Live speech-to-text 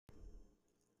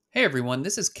Hey everyone,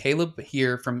 this is Caleb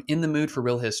here from In the Mood for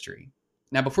Real History.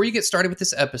 Now, before you get started with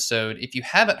this episode, if you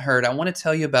haven't heard, I want to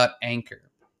tell you about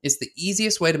Anchor. It's the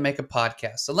easiest way to make a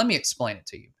podcast, so let me explain it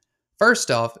to you.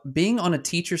 First off, being on a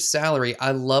teacher's salary,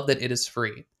 I love that it is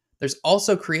free. There's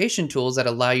also creation tools that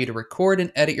allow you to record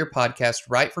and edit your podcast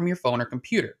right from your phone or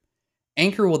computer.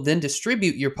 Anchor will then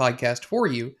distribute your podcast for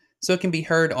you so it can be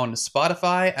heard on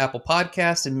Spotify, Apple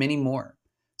Podcasts, and many more.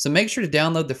 So make sure to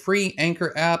download the free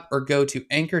Anchor app or go to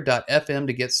anchor.fm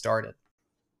to get started.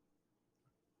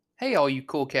 Hey, all you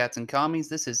cool cats and commies,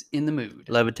 this is In the Mood.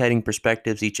 Levitating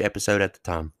perspectives each episode at a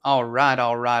time. All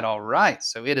right.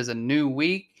 So it is a new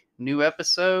week, new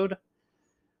episode.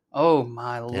 Oh,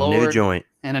 my Lord. A new joint.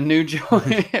 And a new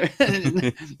joint.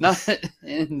 Not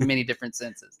in many different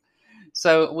senses.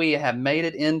 So we have made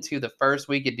it into the first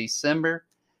week of December,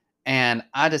 and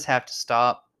I just have to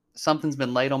stop. Something's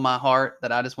been laid on my heart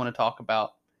that I just want to talk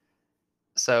about.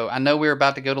 So I know we're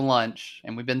about to go to lunch,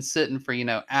 and we've been sitting for,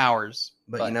 hours.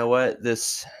 But you know what?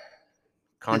 This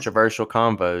controversial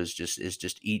convo is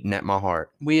just eating at my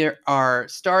heart. We are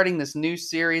starting this new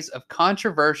series of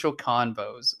controversial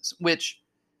convos, which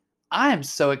I am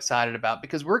so excited about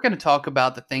because we're going to talk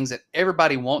about the things that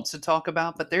everybody wants to talk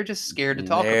about, but they're just scared to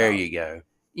talk about. There you go.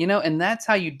 And that's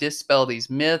how you dispel these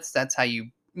myths. That's how you,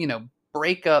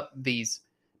 break up these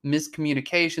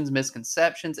miscommunications,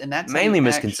 misconceptions, and that's mainly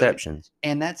misconceptions.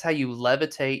 And that's how you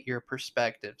levitate your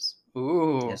perspectives.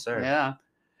 Ooh, yes, sir. Yeah.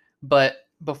 But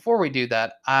before we do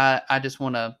that, I just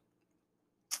want to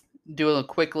do a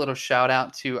quick little shout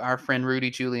out to our friend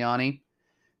Rudy Giuliani,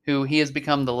 who he has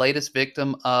become the latest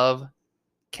victim of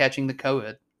catching the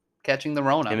COVID, catching the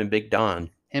Rona. Him and Big Don.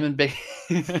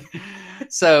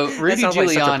 So Rudy that sounds Giuliani,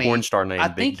 like such a porn star name. I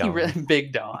think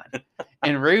Big Don,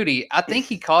 and Rudy. I think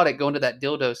he caught it going to that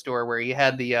dildo store where he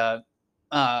had the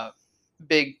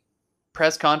big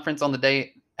press conference on the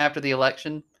day after the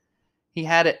election. He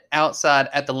had it outside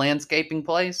at the landscaping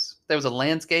place. There was a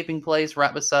landscaping place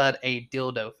right beside a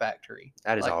dildo factory.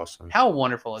 That is awesome. How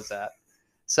wonderful is that?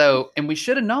 So, and we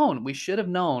should have known. We should have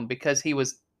known because he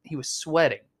was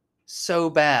sweating so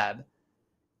bad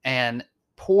and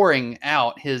pouring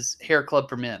out his Hair Club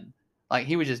for Men. Like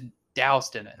he was just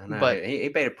doused in it. I know. But he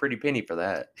paid a pretty penny for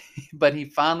that. But he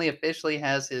finally officially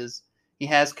has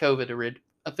COVID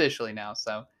officially now.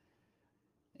 So,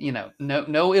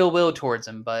 no ill will towards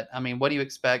him. But I mean, what do you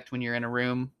expect when you're in a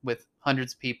room with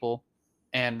hundreds of people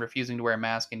and refusing to wear a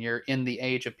mask, and you're in the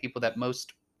age of people that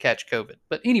most catch COVID?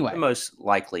 But anyway, the most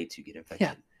likely to get infected.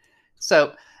 Yeah.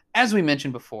 So, as we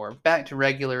mentioned before, back to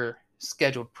regular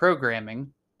scheduled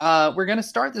programming. We're going to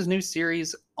start this new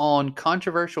series on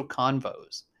controversial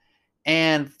convos.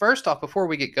 And first off, before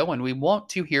we get going, we want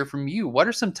to hear from you. What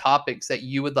are some topics that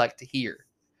you would like to hear?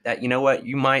 That,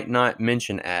 you might not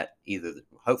mention at either,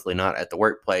 hopefully not at the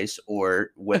workplace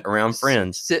or around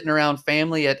friends. Sitting around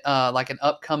family at like an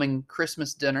upcoming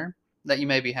Christmas dinner that you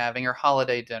may be having or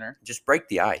holiday dinner. Just break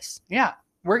the ice. Yeah,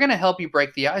 we're going to help you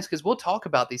break the ice because we'll talk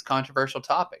about these controversial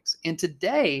topics. And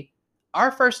today, our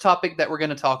first topic that we're going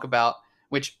to talk about,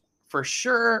 which for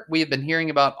sure we have been hearing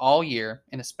about all year,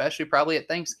 and especially probably at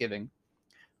Thanksgiving,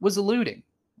 was looting.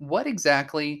 What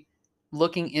exactly,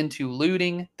 looking into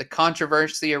looting, the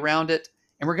controversy around it,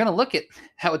 and we're going to look at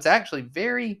how it's actually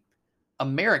very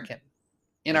American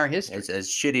in our history. It's as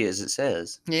shitty as it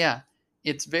says. Yeah,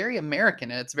 it's very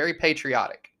American and it's very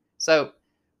patriotic. So,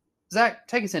 Zach,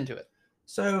 take us into it.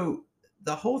 So,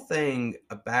 the whole thing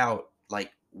about,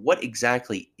 what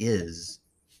exactly is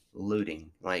looting?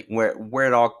 Like, where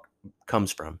it all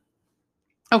comes from.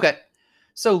 Okay.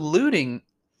 So, looting,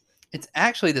 it's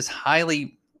actually this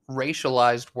highly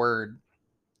racialized word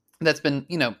that's been,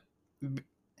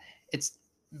 it's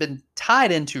been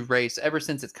tied into race ever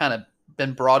since it's kind of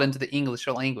been brought into the English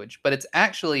language. But it's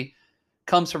actually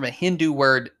comes from a Hindu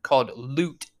word called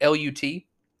loot, L-U-T,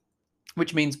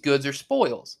 which means goods or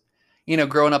spoils.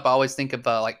 Growing up, I always think of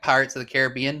like Pirates of the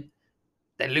Caribbean.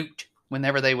 They loot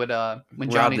whenever they would rob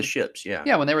the ships.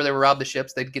 Yeah, whenever they would rob the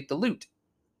ships, they'd get the loot.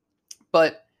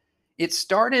 But it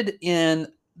started in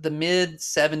the mid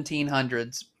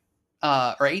 1700s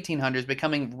or 1800s,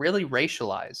 becoming really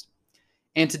racialized.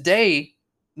 And today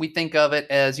we think of it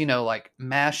as like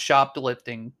mass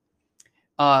shoplifting.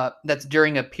 That's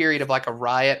during a period of like a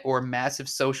riot or massive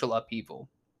social upheaval.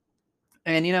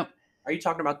 And are you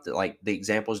talking about the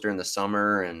examples during the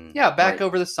summer and? Yeah, back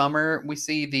over the summer, we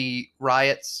see the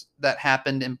riots that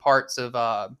happened in parts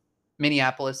of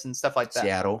Minneapolis and stuff like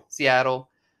that. Seattle,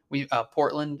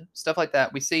 Portland, stuff like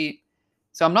that. We see.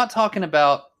 So I'm not talking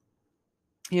about,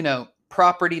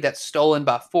 property that's stolen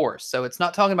by force. So it's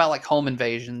not talking about like home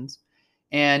invasions,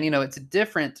 and it's a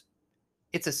different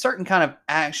it's a certain kind of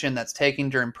action that's taken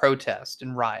during protest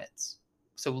and riots.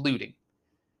 So looting.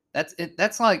 That's it.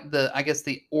 That's like the, I guess,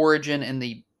 the origin and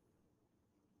the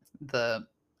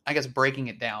I guess breaking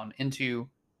it down into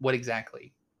what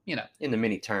exactly, you know. In the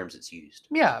many terms it's used.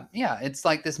 Yeah, yeah. It's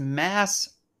like this mass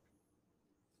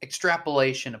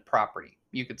extrapolation of property,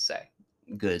 you could say.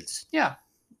 Goods. Yeah,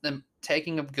 the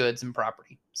taking of goods and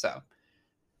property. So,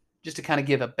 just to kind of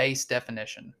give a base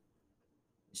definition.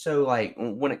 So, like,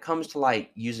 when it comes to like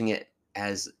using it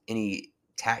as any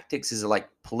tactics, is it like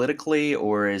politically,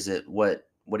 or is it what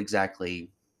exactly?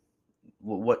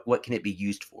 What can it be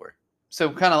used for? So,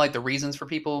 kind of like the reasons for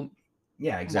people.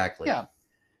 Yeah, exactly. Yeah.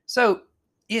 So,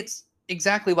 it's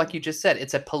exactly like you just said.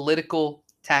 It's a political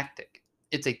tactic.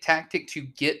 It's a tactic to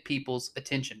get people's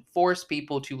attention, force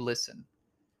people to listen.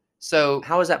 So,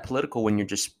 How is that political when you're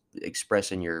just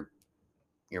expressing your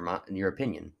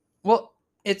opinion? well,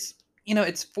 it's,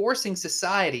 it's forcing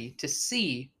society to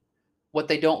see what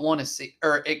they don't want to see,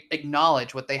 or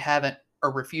acknowledge what they haven't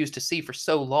or refuse to see for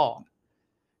so long.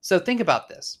 So think about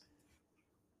this.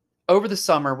 Over the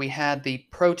summer, we had the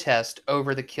protest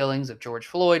over the killings of George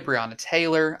Floyd, Breonna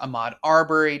Taylor, Ahmaud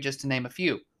Arbery, just to name a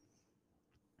few.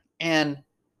 And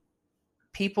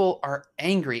people are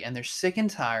angry and they're sick and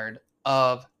tired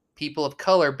of people of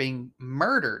color being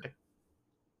murdered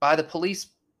by the police,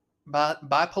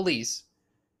 by police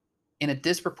in a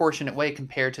disproportionate way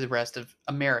compared to the rest of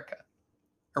America,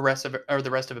 or the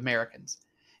rest of Americans.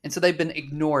 And so they've been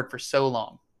ignored for so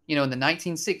long. In the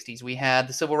 1960s, we had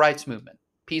the civil rights movement,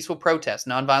 peaceful protest,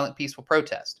 nonviolent peaceful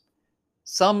protest.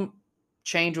 Some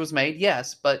change was made,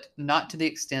 yes, but not to the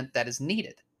extent that is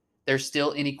needed. There's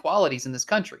still inequalities in this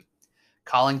country.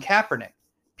 Colin Kaepernick,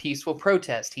 peaceful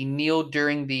protest. He kneeled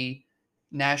during the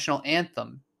national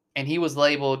anthem, and he was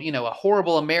labeled, a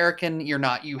horrible American.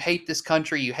 You hate this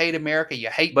country, you hate America, you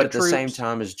hate But the at the troops. same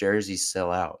time, his jerseys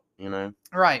sell out.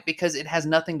 Right, because it has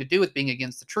nothing to do with being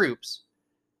against the troops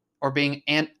or being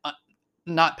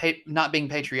not being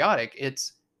patriotic.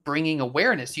 It's bringing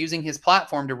awareness, using his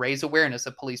platform to raise awareness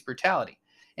of police brutality.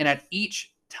 And at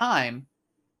each time,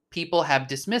 people have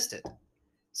dismissed it.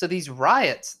 So these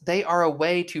riots, they are a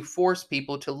way to force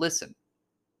people to listen.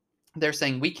 They're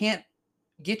saying, we can't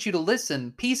get you to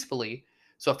listen peacefully.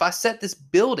 So if I set this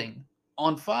building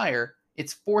on fire,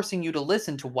 it's forcing you to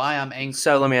listen to why I'm angry.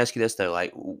 So let me ask you this though,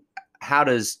 like, how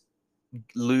does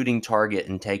looting Target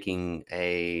and taking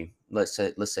let's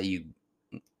say you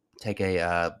take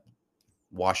a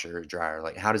washer or dryer,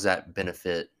 like, how does that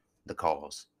benefit the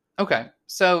cause? Okay,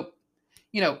 so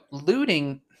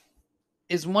looting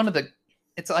is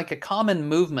it's like a common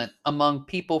movement among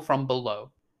people from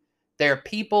below. There are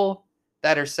people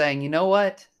that are saying, you know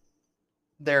what?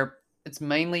 It's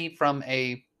mainly from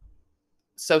a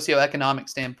socioeconomic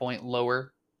standpoint,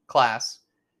 lower class.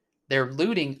 They're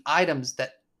looting items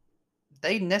that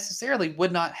they necessarily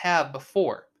would not have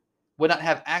before, would not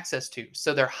have access to.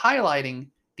 So they're highlighting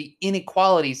the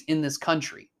inequalities in this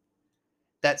country.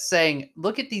 That's saying,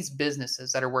 look at these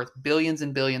businesses that are worth billions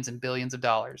and billions and billions of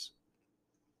dollars.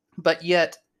 But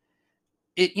yet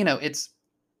it's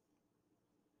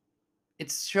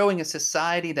showing a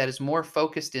society that is more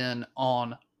focused in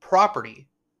on property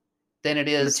than it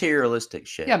is materialistic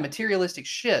shit. Yeah, materialistic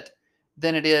shit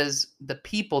than it is the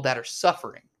people that are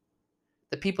suffering,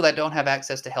 the people that don't have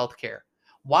access to health care.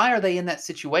 Why are they in that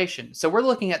situation? So we're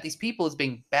looking at these people as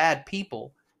being bad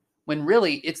people, when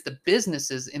really it's the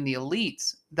businesses and the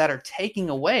elites that are taking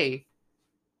away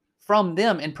from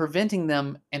them and preventing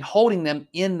them and holding them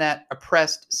in that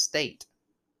oppressed state,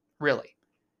 really.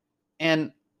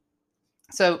 And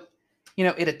so,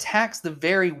 it attacks the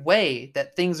very way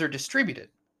that things are distributed.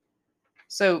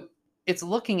 So it's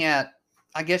looking at,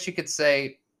 I guess you could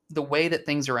say, the way that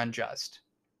things are unjust.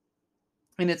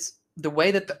 And it's the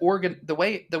way that the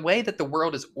way that the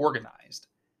world is organized.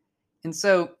 And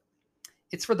so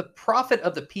it's for the profit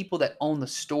of the people that own the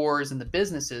stores and the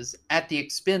businesses at the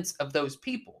expense of those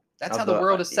people. That's how the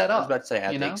world is set up. I was about to say,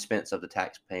 at the expense of the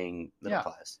tax-paying middle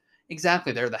class.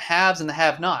 Exactly. They're the haves and the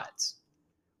have-nots.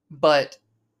 But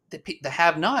the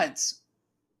have-nots,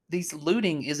 these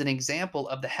looting is an example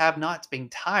of the have-nots being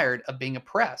tired of being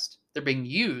oppressed. They're being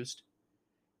used.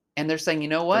 And they're saying, you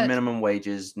know what? For minimum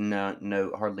wages,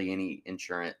 no, hardly any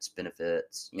insurance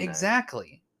benefits.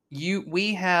 Exactly.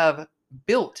 We have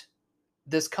built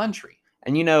this country.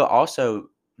 And also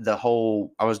the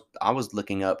whole, I was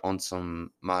looking up on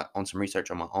some research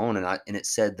on my own, and it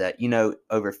said that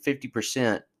over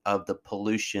 50% of the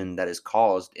pollution that is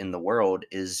caused in the world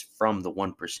is from the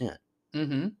 1%.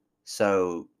 Mm-hmm.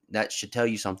 So that should tell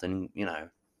you something.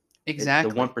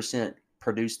 Exactly. The 1%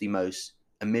 produce the most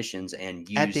emissions and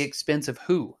at the use. expense of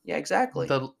who? Yeah, exactly.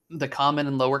 The common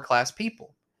and lower class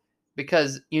people.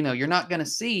 Because, you're not going to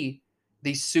see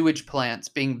these sewage plants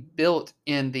being built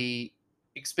in the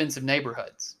expensive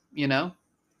neighborhoods,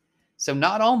 So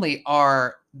not only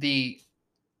are the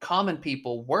common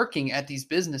people working at these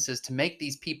businesses to make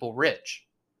these people rich,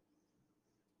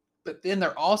 but then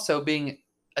they're also being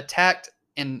attacked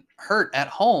and hurt at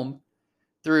home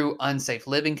through unsafe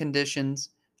living conditions,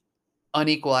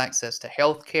 unequal access to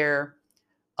health care,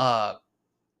 uh,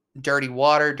 dirty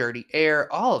water, dirty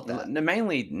air, all of that.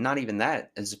 Mainly, not even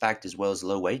that, as a fact, as well as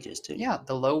low wages too. Yeah,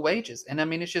 the low wages. And I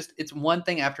mean, it's one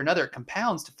thing after another. It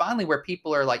compounds to finally where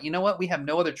people are like, you know what? We have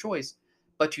no other choice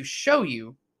but to show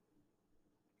you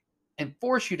and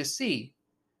force you to see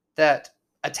that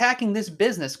attacking this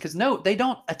business, because no, they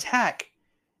don't attack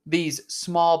these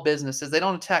small businesses. They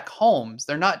don't attack homes.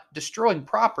 They're not destroying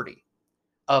property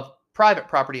of private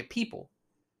property of people.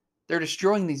 They're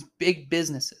destroying these big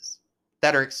businesses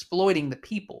that are exploiting the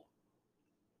people.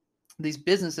 These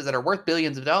businesses that are worth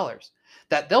billions of dollars,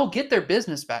 that they'll get their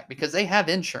business back because they have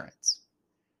insurance.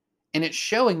 And it's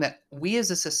showing that we as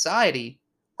a society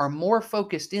are more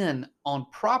focused in on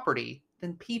property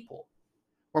than people.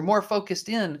 We're more focused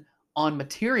in on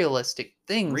materialistic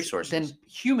things Resources. than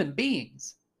human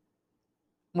beings.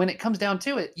 When it comes down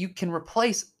to it, you can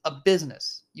replace a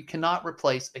business. You cannot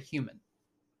replace a human.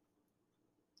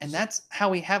 And that's how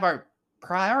we have our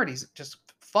priorities just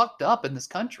fucked up in this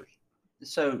country.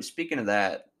 So speaking of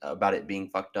that, about it being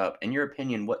fucked up, in your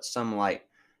opinion, what's some like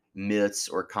myths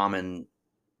or common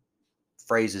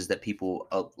phrases that people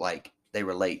like they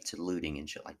relate to looting and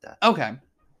shit like that? Okay.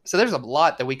 So there's a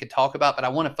lot that we could talk about, but I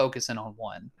want to focus in on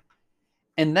one.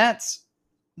 And that's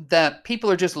that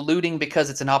people are just looting because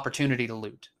it's an opportunity to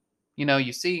loot.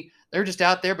 You see, they're just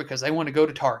out there because they want to go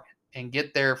to Target and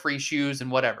get their free shoes and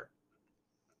whatever.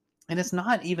 And it's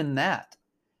not even that.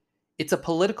 It's a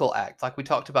political act, like we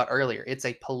talked about earlier. It's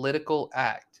a political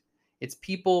act. It's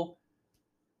people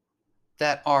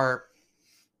that are,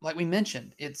 like we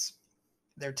mentioned,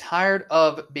 they're tired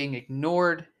of being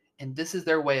ignored, and this is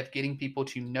their way of getting people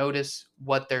to notice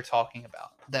what they're talking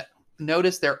about, that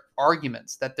notice their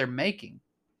arguments that they're making.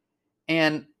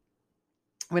 And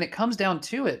when it comes down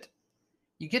to it,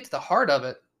 you get to the heart of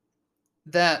it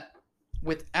that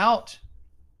without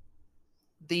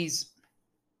these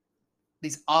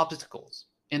obstacles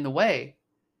in the way,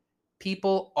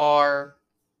 people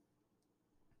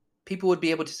would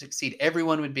be able to succeed.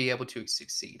 Everyone would be able to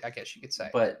succeed, I guess you could say.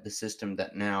 But the system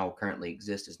that now currently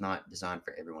exists is not designed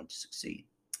for everyone to succeed.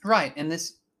 Right. And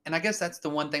I guess that's the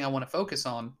one thing I want to focus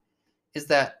on, is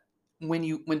that when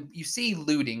you see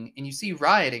looting and you see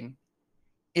rioting,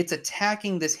 it's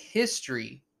attacking this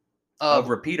history Of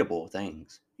repeatable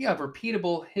things. of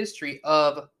repeatable history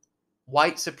of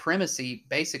white supremacy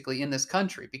basically in this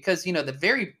country. Because, the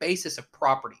very basis of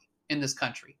property in this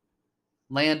country,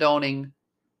 land owning,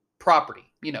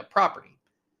 property, property,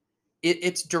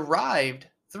 it's derived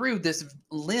through this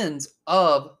lens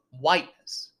of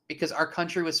whiteness, because our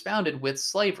country was founded with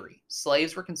slavery.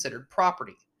 Slaves were considered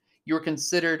property. You were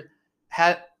considered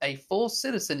a full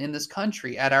citizen in this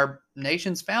country at our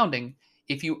nation's founding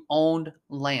if you owned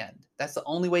land. That's the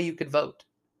only way you could vote.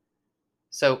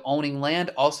 So owning land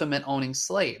also meant owning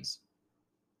slaves.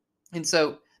 And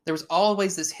so there was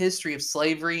always this history of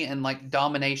slavery and like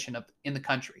domination in the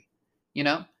country.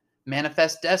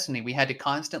 Manifest destiny. We had to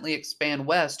constantly expand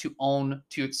west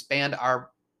to expand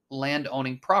our land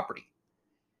owning property.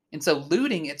 And so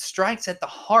looting, it strikes at the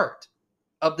heart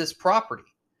of this property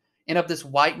and of this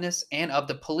whiteness and of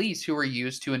the police who were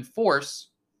used to enforce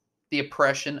the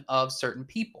oppression of certain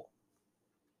people.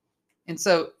 And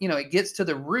so, it gets to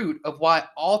the root of why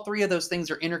all three of those things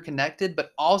are interconnected,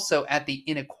 but also at the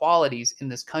inequalities in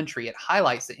this country. It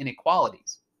highlights the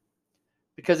inequalities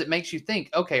because it makes you think,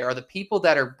 okay, are the people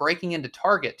that are breaking into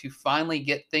Target to finally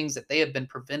get things that they have been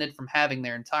prevented from having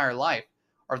their entire life,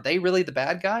 are they really the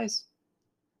bad guys?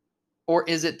 Or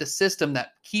is it the system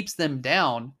that keeps them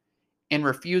down and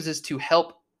refuses to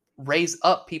help raise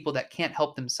up people that can't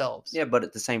help themselves? Yeah, but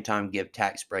at the same time, give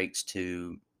tax breaks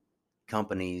to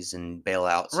companies and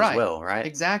bailouts as well, right?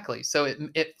 Exactly. So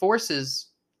it forces,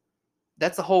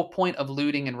 that's the whole point of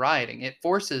looting and rioting. It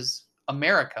forces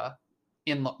America,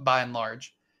 by and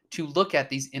large, to look at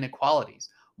these inequalities.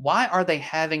 Why are they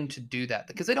having to do that?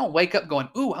 Because they don't wake up going,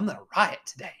 "Ooh, I'm going to riot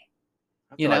today."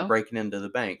 I feel like breaking into the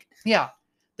bank. Yeah.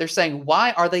 They're saying,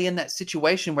 why are they in that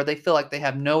situation where they feel like they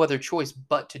have no other choice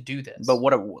but to do this? But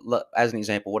as an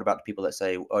example, what about the people that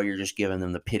say, "Oh, you're just giving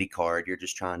them the pity card. You're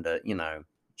just trying to,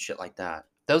 shit like that."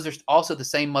 Those are also the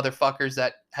same motherfuckers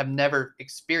that have never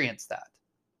experienced that.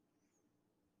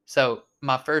 So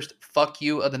my first fuck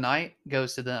you of the night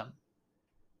goes to them.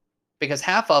 Because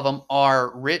half of them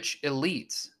are rich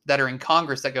elites that are in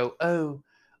Congress that go, "Oh,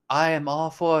 I am all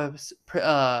for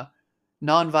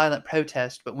nonviolent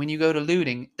protest," but when you go to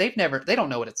looting, they don't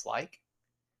know what it's like.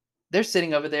 They're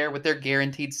sitting over there with their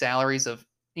guaranteed salaries of,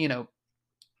 you know,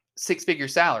 six-figure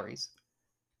salaries.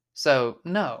 So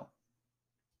no,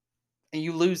 and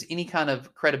you lose any kind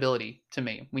of credibility to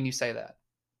me when you say that.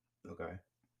 Okay.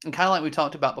 And kind of like we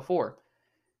talked about before,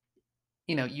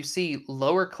 you see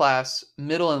lower class,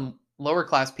 middle and lower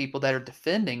class people that are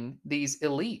defending these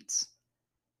elites.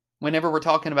 Whenever we're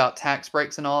talking about tax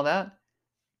breaks and all that,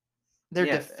 they're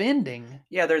Yeah. defending.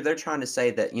 Yeah, they're trying to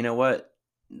say that, you know what?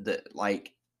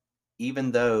 Like,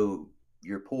 even though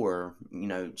you're poor,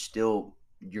 still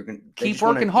they Keep just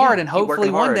want working to, hard, and keep hopefully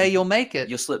working one day hard. you'll make it.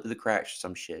 You'll slip through the cracks or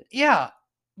some shit. Yeah,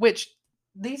 which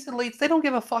these elites, they don't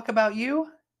give a fuck about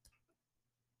you,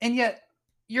 and yet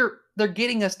they're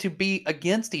getting us to be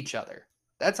against each other.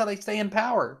 That's how they stay in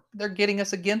power. They're getting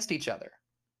us against each other.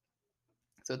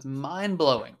 So it's mind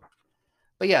blowing.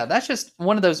 But yeah, that's just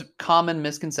one of those common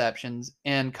misconceptions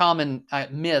and common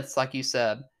myths, like you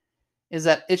said, is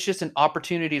that it's just an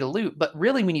opportunity to loot. But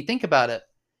really, when you think about it,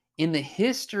 in the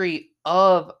history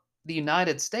of the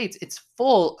United States, it's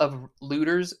full of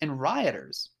looters and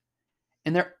rioters.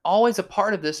 And they're always a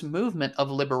part of this movement of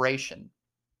liberation.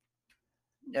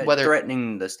 Whether,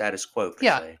 Threatening the status quo, per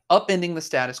yeah, se. upending the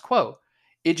status quo.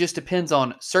 It just depends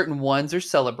on certain ones are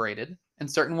celebrated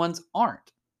and certain ones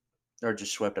aren't. Or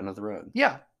just swept under the rug.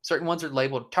 Yeah, certain ones are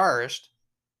labeled terrorist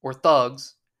or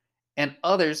thugs, and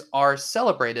others are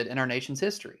celebrated in our nation's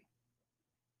history.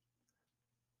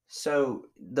 So,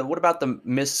 what about the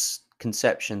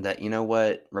misconception that,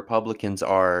 Republicans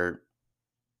are,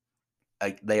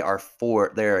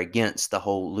 they're against the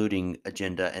whole looting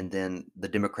agenda, and then the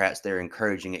Democrats, they're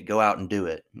encouraging it, go out and do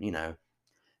it,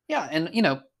 Yeah, and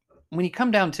when you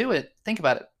come down to it, think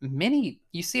about it.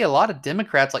 You see a lot of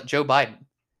Democrats like Joe Biden.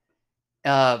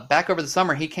 Back over the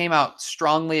summer, he came out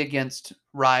strongly against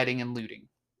rioting and looting,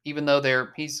 even though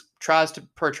he's tries to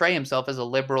portray himself as a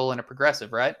liberal and a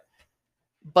progressive, right?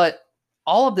 But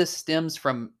all of this stems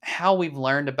from how we've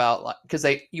learned about, like, because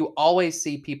you always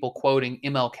see people quoting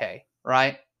MLK,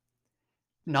 right?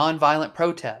 Nonviolent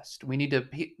protest. We need to.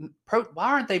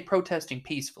 Why aren't they protesting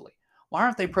peacefully? Why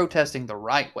aren't they protesting the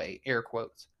right way? Air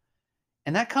quotes.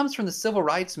 And that comes from the civil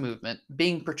rights movement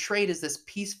being portrayed as this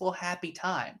peaceful, happy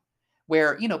time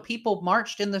where, people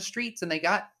marched in the streets and they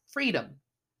got freedom.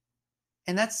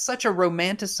 And that's such a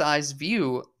romanticized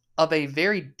view of a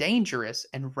very dangerous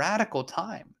and radical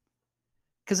time.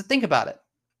 Because think about it.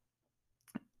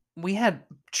 We had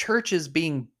churches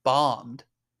being bombed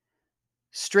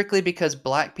strictly because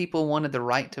black people wanted the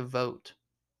right to vote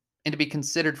and to be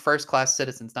considered first class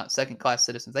citizens, not second class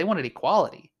citizens. They wanted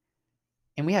equality.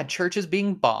 And we had churches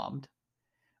being bombed.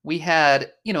 We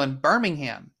had, in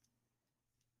Birmingham,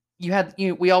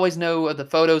 we always know of the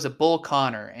photos of Bull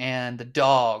Connor and the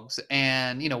dogs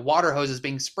and, water hoses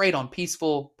being sprayed on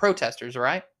peaceful protesters,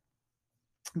 right?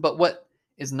 But what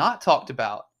is not talked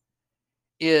about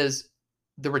is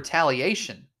the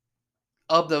retaliation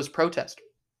of those protesters.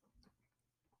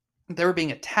 They were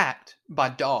being attacked by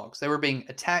dogs. They were being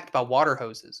attacked by water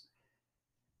hoses.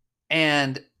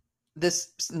 And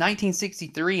this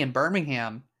 1963 in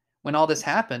Birmingham, when all this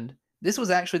happened, this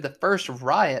was actually the first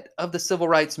riot of the civil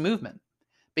rights movement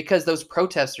because those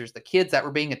protesters, the kids that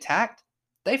were being attacked,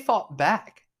 they fought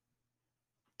back.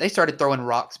 They started throwing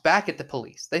rocks back at the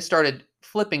police. They started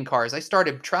flipping cars. They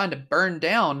started trying to burn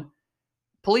down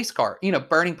police cars,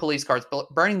 burning police cars,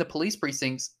 burning the police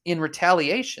precincts in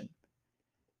retaliation.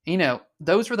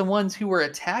 Those were the ones who were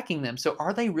attacking them. So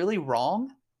are they really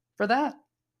wrong for that?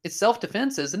 It's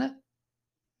self-defense, isn't it?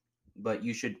 But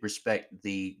you should respect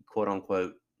the quote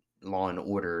unquote law and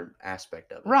order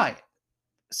aspect of it. Right.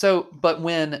 So, but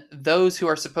when those who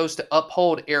are supposed to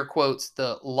uphold, air quotes,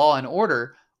 the law and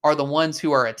order are the ones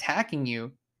who are attacking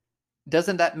you,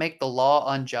 doesn't that make the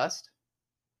law unjust?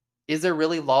 Is there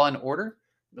really law and order?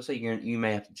 So you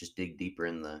may have to just dig deeper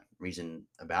in the reason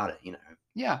about it,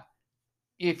 Yeah.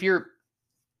 If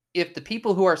the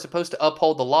people who are supposed to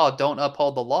uphold the law don't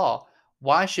uphold the law,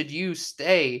 why should you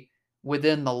stay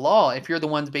within the law if you're the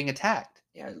ones being attacked?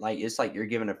 Yeah, like it's like you're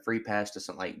giving a free pass to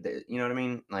something like that. You know what I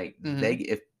mean? Like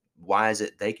Mhm. why is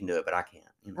it they can do it but I can't?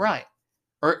 Right.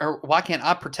 Or why can't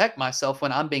I protect myself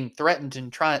when I'm being threatened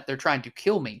and they're trying to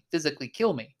kill me, physically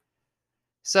kill me?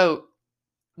 So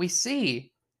we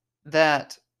see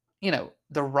that,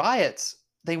 the riots,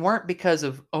 they weren't because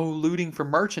of, looting for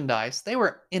merchandise. They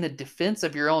were in a defense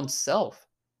of your own self.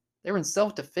 They were in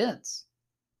self-defense.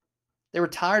 They were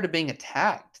tired of being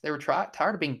attacked. They were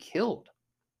tired of being killed.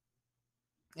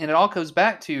 And it all goes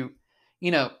back to,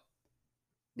 you know,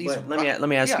 these. But let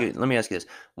me ask Yeah. you this: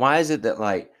 why is it that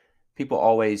like people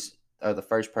always are the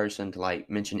first person to like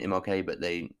mention MLK, but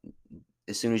they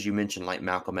as soon as you mention like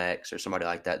Malcolm X or somebody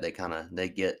like that, they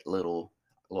get a little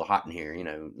hot in here. You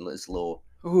know, it's a little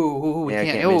We yeah, I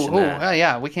can't. can't mention that.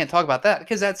 Yeah, we can't talk about that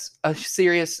because that's a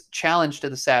serious challenge to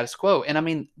the status quo. And I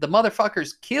mean, the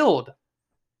motherfuckers killed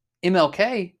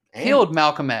MLK, And killed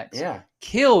Malcolm X, yeah,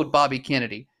 killed Bobby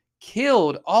Kennedy,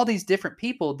 killed all these different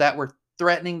people that were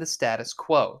threatening the status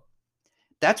quo.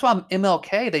 That's why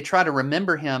MLK, they try to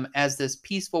remember him as this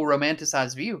peaceful,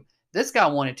 romanticized view. This guy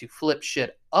wanted to flip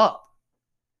shit up.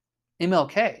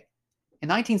 MLK. In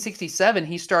 1967,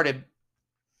 he started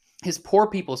his Poor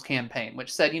People's Campaign,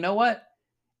 which said, you know what?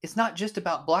 It's not just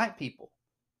about black people.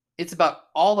 It's about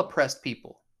all oppressed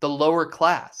people, the lower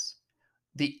class,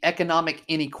 the economic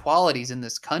inequalities in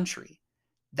this country.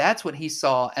 That's what he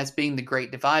saw as being the great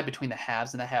divide between the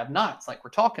haves and the have-nots, like we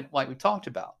talked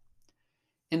about.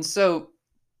 And so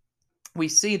we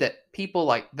see that people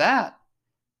like that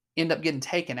end up getting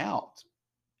taken out.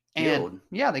 killed. And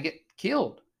yeah, they get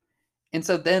killed. And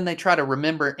so then they try to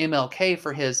remember MLK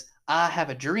for his I have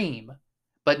a dream,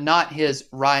 but not his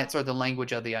riots or the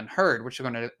language of the unheard, which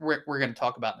we're going to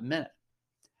talk about in a minute.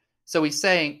 So he's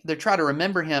saying they try to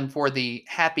remember him for the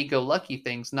happy-go-lucky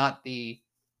things, not the,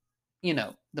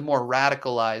 the more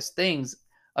radicalized things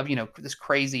of, this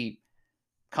crazy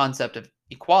concept of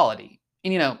equality.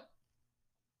 And,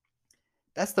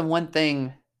 that's the one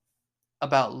thing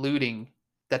about looting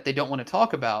that they don't want to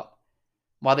talk about,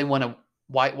 why they want to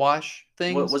whitewash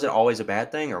things. Was it always a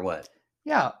bad thing or what?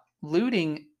 Yeah,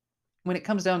 looting, when it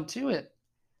comes down to it,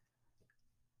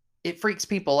 it freaks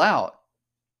people out.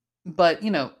 But,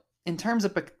 in terms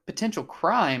of potential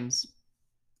crimes,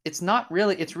 it's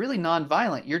really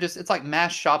nonviolent. It's like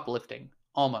mass shoplifting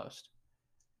almost.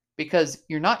 Because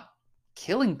you're not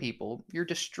killing people, you're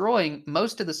destroying.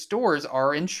 Most of the stores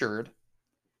are insured,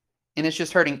 and it's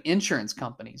just hurting insurance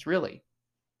companies, really.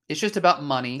 It's just about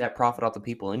money. That profit off the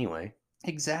people anyway.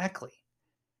 Exactly.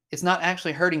 It's not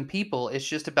actually hurting people, it's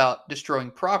just about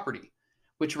destroying property,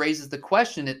 which raises the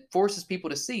question. It forces people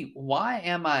to see, why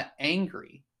am I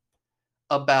angry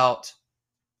about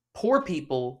poor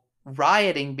people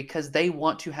rioting because they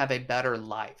want to have a better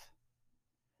life?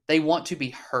 They want to be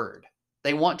heard.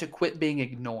 They want to quit being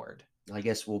ignored. I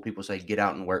guess people say get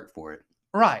out and work for it.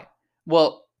 Right.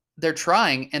 Well, they're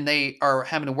trying and they are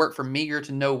having to work for meager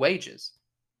to no wages.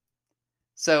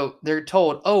 So they're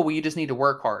told, oh, well, you just need to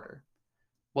work harder.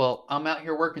 Well, I'm out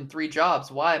here working 3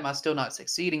 jobs. Why am I still not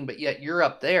succeeding? But yet you're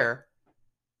up there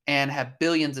and have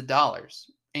billions of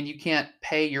dollars, and you can't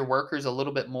pay your workers a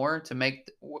little bit more to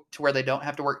where they don't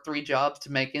have to work 3 jobs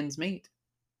to make ends meet.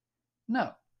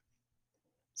 No.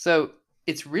 So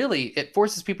it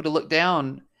forces people to look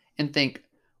down and think,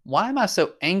 why am I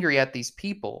so angry at these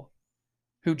people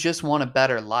who just want a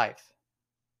better life?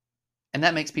 And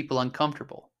that makes people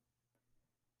uncomfortable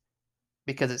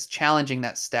because it's challenging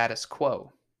that status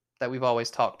quo that we've always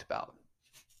talked about.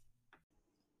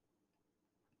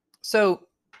 So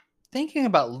thinking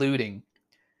about looting,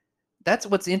 that's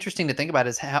what's interesting to think about,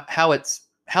 is how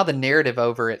the narrative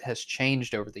over it has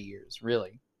changed over the years,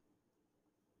 really.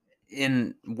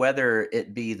 In whether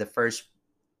it be the first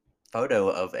photo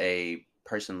of a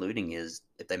person looting is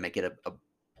if they make it a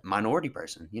minority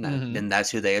person, then that's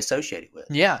who they associate it with.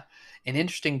 Yeah. An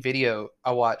interesting video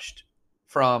I watched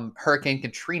from Hurricane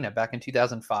Katrina back in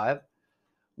 2005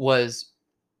 was,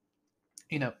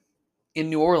 in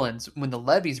New Orleans, when the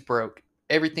levees broke,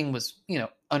 everything was,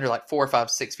 under like 4 or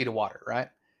 5, 6 feet of water, right?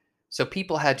 So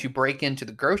people had to break into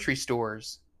the grocery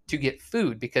stores to get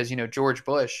food because, George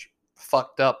Bush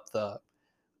fucked up the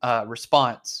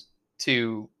response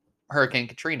to Hurricane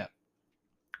Katrina,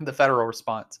 the federal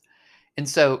response. And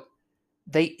so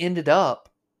they ended up,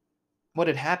 what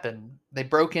had happened, they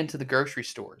broke into the grocery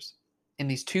stores, and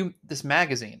this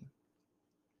magazine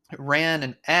ran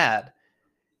an ad,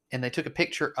 and they took a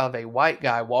picture of a white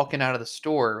guy walking out of the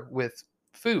store with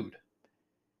food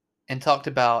and talked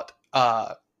about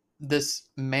this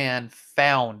man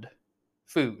found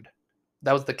food.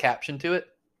 That was the caption to it.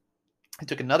 They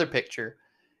took another picture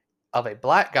of a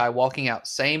black guy walking out,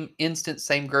 same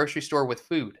grocery store with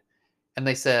food. And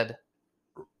they said,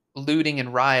 looting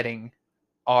and rioting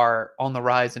are on the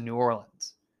rise in New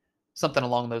Orleans. Something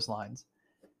along those lines.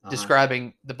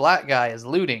 Describing the black guy as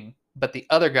looting, but the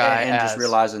other guy and just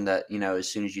realizing that, as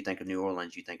soon as you think of New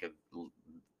Orleans, you think of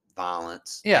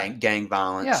violence, gang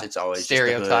violence. Yeah. It's always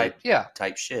stereotype, just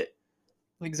type shit.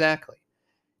 Exactly.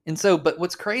 And so, but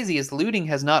what's crazy is looting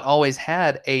has not always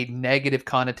had a negative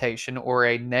connotation or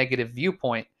a negative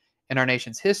viewpoint in our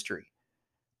nation's history.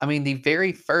 I mean, the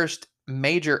very first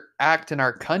major act in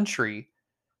our country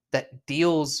that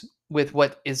deals with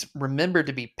what is remembered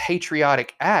to be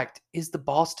patriotic act is the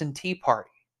Boston Tea Party,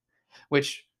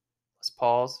 which, let's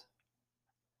pause.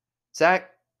 Zach,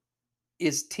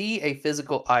 is tea a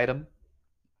physical item?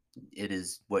 It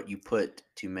is what you put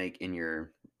to make in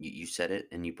your. You set it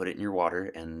and you put it in your water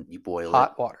and you boil it.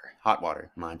 Hot water. Hot water,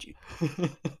 mind you,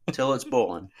 till it's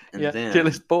boiling, and Yeah, then till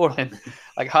it's boiling,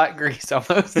 like hot grease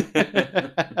almost.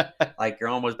 like you're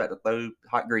almost about to throw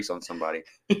hot grease on somebody.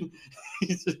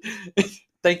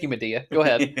 Thank you, Medea. Go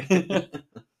ahead.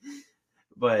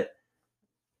 But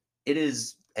it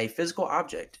is a physical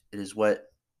object. It is what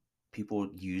people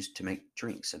use to make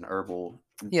drinks and herbal.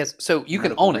 Yes, so you can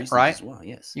medical own it, reasons right? As well,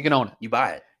 yes. You can own it. You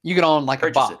buy it. You can own like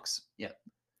Purchase a it. box. Yeah.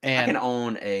 I And can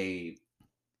own a,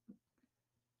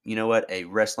 you know what, a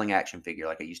wrestling action figure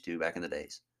like I used to back in the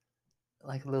days.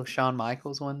 like a little Shawn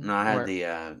Michaels one. No, I had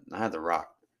where- the Rock.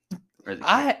 Or the,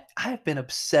 I have been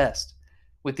obsessed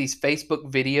with these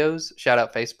Facebook videos. Shout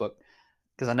out Facebook,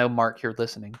 because I know Mark here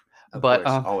listening. of but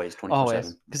course, always 24/7.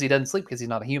 always, because he doesn't sleep because he's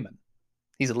not a human.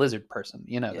 He's a lizard person.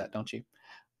 You know Yeah. that, don't you?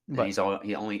 And But he's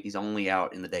only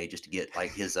out in the day just to get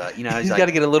like his you know he's like, got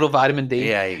to get a little vitamin D.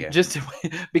 yeah, you go. Just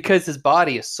to, because his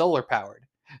body is solar powered,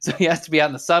 so he has to be out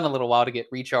in the sun a little while to get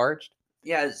recharged.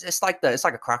 Yeah, it's like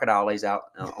a crocodile lays out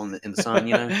in the sun,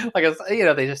 you know. Like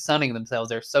they're just sunning themselves.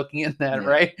 They're soaking in that, Yeah.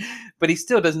 right? But he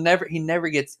still he never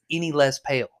gets any less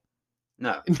pale.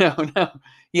 No, No.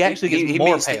 He actually gets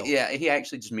more meets pale. he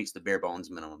actually just meets the bare bones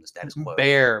minimum, the status quo.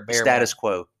 Bare Status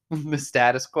quo. the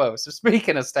status quo. So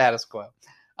speaking of status quo,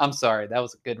 I'm sorry, that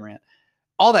was a good rant.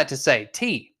 All that to say,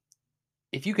 tea,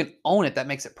 if you can own it, that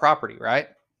makes it property, right?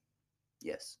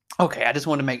 Yes. Okay, I just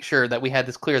want to make sure that we had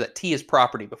this clear that tea is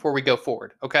property before we go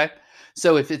forward, okay?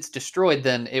 So if it's destroyed,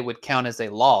 then it would count as a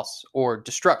loss or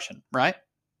destruction, right?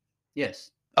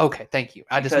 Yes. Okay, thank you.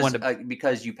 I just wanted to,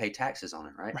 because you pay taxes on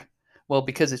it, right? Right. well,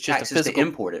 because it's just Taxes a physical to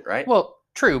import it, right? Well,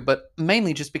 true, but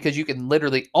mainly just because you can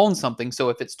literally own something. So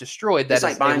if it's destroyed, that It's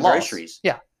like is buying a loss. groceries.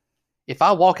 Yeah. If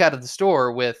I walk out of the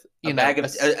store with A bag of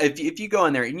if you go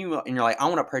in there and you're like, I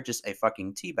want to purchase a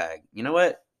fucking tea bag. You know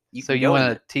what? so can you go in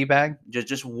want a tea bag? there.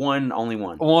 just only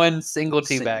one. One single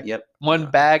tea bag. Yep. One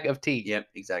bag of tea. Yep.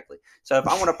 Exactly. So if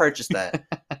I want to purchase that,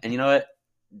 and you know what?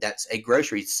 That's a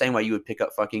grocery. It's the same way you would pick up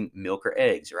fucking milk or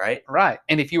eggs, right? Right.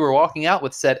 And if you were walking out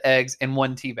with said eggs and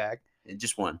one tea bag,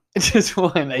 Just one. just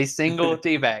one, a single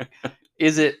tea bag,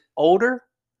 is it older?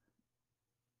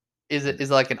 Is it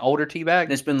like an older tea bag?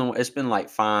 It's been like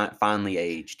finely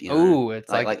aged. You know? Ooh, it's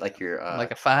like your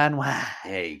like a fine wine.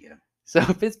 there you go. So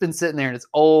if it's been sitting there and it's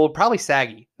old, probably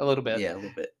saggy a little bit. Yeah, a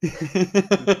little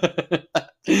bit.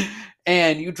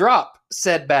 And you drop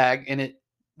said bag and it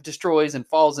destroys and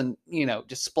falls and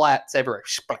just splats everywhere.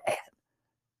 Splat.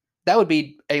 That would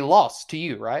be a loss to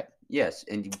you, right? Yes,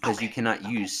 and because you Okay. cannot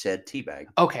use said tea bag.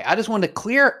 Okay, I just wanted to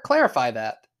clarify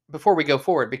that before we go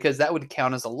forward, because that would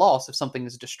count as a loss if something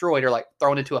is destroyed or like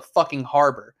thrown into a fucking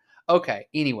harbor. Okay,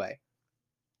 anyway.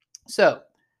 So,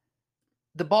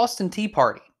 the Boston Tea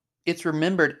Party, it's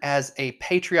remembered as a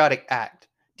patriotic act.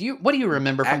 What do you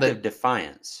remember from Act of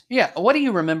defiance. Yeah, what do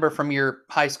you remember from your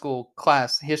high school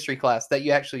history class that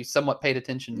you actually somewhat paid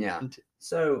attention Yeah. to?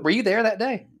 So Were you there that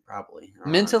day? probably I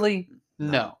don't Mentally,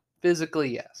 know. no. Physically,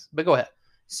 yes. But go ahead.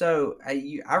 So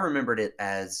I remembered it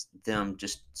as them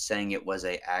just saying it was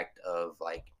a act of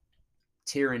like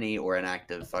tyranny or an act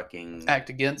of fucking Act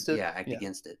against it? Yeah, act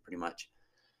against it, pretty much.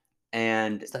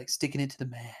 And It's like sticking it to the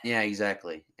man. yeah,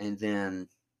 exactly. And then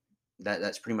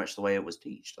that's pretty much the way it was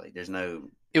teached. Like there's no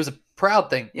It was a proud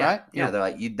thing, yeah right? yeah. They're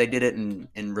like they did it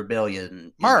in rebellion.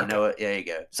 And America. you know what? Yeah, there you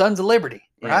go. Sons of Liberty,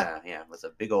 right? Yeah, yeah, with a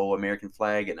big old American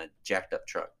flag and a jacked up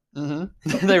truck.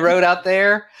 Mm-hmm. They rode out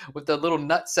there with the little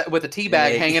with a tea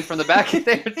bag Yeah. hanging from the back of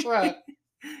their truck.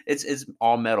 It's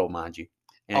all metal, mind you,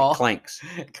 and All- it clanks.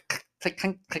 Click,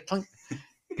 clink, click, clink.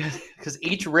 Because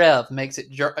each rev makes it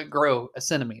grow a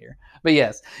centimeter. But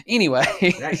yes, anyway,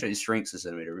 It actually shrinks a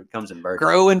centimeter. It comes in birds.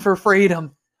 growing for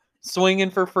freedom,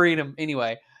 swinging for freedom.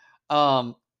 Anyway,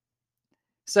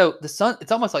 so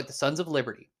it's almost like the Sons of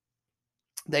Liberty.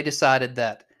 They decided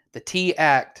that the Tea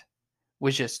Act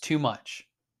was just too much.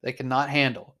 They could not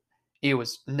handle. It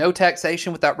was no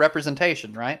taxation without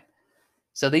representation, right?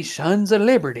 So these Sons of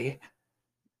Liberty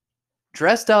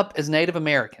dressed up as Native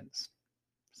Americans.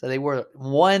 So they wore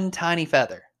one tiny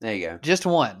feather, There you go. just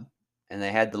one. And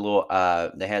they had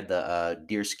the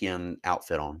deerskin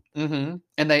outfit on. Mm-hmm.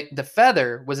 And the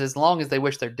feather was as long as they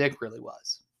wished their dick really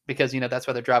was, because, that's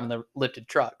why they're driving the lifted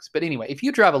trucks. But anyway, if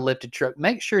you drive a lifted truck,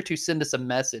 make sure to send us a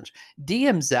message.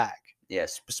 DM Zach.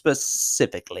 Yes,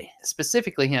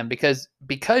 specifically him,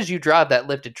 because you drive that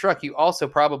lifted truck, you also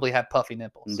probably have puffy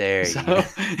nipples. There you go.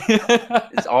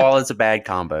 It's a bad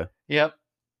combo. Yep.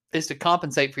 It's to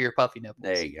compensate for your puffy nipples.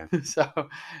 There you go. So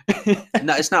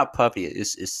no, it's not puffy.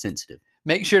 It's sensitive.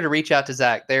 Make sure to reach out to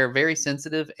Zach. They're very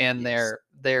sensitive, and Yes.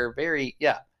 they're very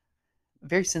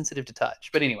very sensitive to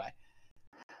touch. But anyway,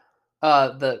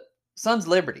 the Sun's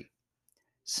Liberty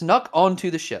snuck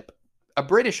onto the ship, a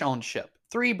British-owned ship,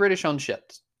 3 British-owned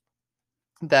ships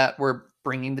that were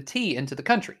bringing the tea into the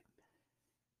country,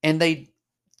 and they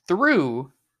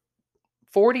threw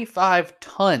 45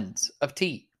 tons of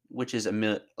tea, which is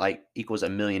equals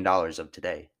 $1 million of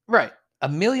today. Right.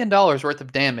 $1 million worth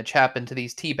of damage happened to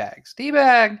these tea bags.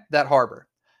 Teabag that harbor.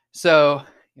 So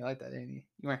you like that, Andy?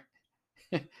 You were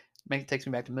takes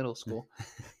me back to middle school.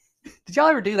 Did y'all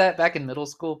ever do that back in middle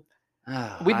school?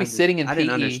 We'd be sitting in PE. I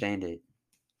didn't understand it.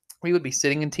 We would be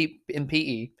sitting in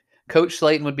PE. Coach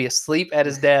Slayton would be asleep at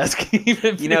his desk.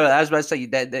 I was about to say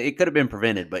that it could have been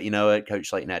prevented, but you know what? Coach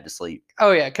Slayton had to sleep.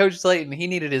 Oh yeah, Coach Slayton, he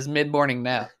needed his mid-morning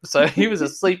nap, so he was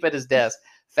asleep at his desk,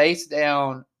 face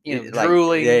down,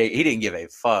 drooling. Yeah, he didn't give a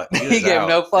fuck. He gave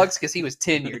no fucks because he was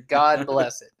tenured. God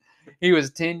bless it. He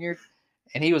was tenured,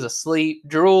 and he was asleep,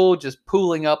 drool just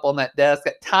pooling up on that desk,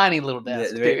 that tiny little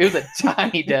desk. Dude. It was a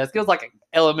tiny desk. It was like an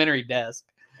elementary desk,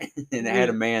 and it had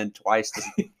a man twice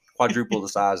quadruple the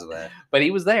size of that. But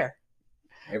he was there.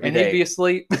 Every day. He'd be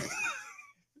asleep.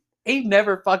 He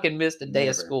never fucking missed a day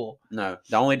of school. No,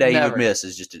 the only day he would miss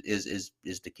is just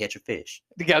is to catch a fish.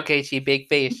 To go catch you a big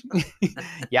fish.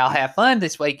 Y'all have fun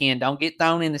this weekend. Don't get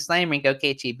thrown in the slammer and go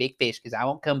catch you a big fish because I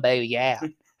won't come bail you out.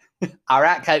 All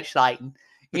right, Coach Slayton.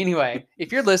 Anyway,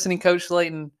 if you're listening, Coach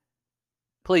Slayton,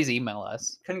 please email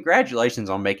us. Congratulations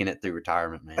on making it through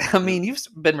retirement, man. I mean, you've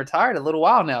been retired a little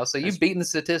while now, so you've beaten the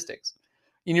statistics.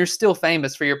 And you're still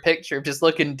famous for your picture of just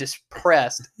looking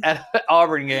depressed at an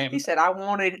Auburn game. He said, I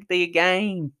wanted it to be a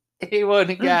game. It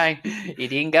wasn't a game. It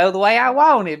didn't go the way I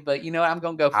wanted, but you know what? I'm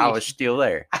going to go fishing. I was still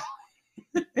there.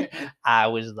 I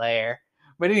was there.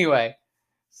 But anyway,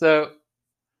 so,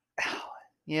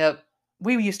 yep,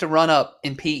 we used to run up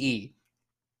in PE.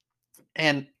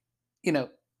 And,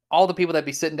 all the people that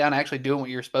be sitting down actually doing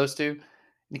what you're supposed to, and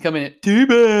you come in at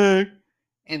teabag,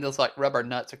 and they'll like rub our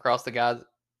nuts across the guy's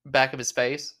back of his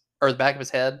face or the back of his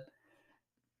head.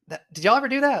 Did y'all ever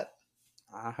do that?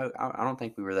 I don't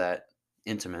think we were that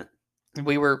intimate.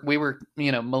 We were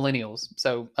millennials,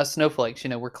 so us snowflakes,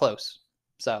 we're close.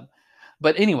 So,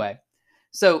 but anyway,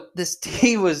 so this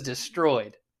tea was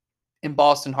destroyed in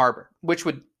Boston Harbor,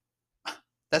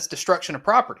 that's destruction of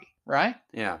property, right?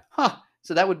 Yeah. Huh.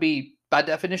 So that would be by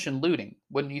definition looting,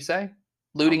 wouldn't you say?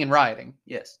 Looting and rioting.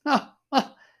 Yes. Huh.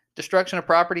 Destruction of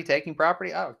property, taking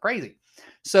property. Oh, crazy.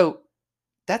 So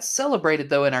that's celebrated,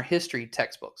 though, in our history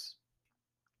textbooks.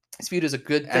 It's viewed as a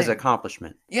good thing. As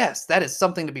accomplishment. Yes, that is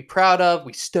something to be proud of.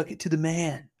 We stuck it to the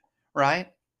man, right?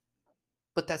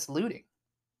 But that's looting.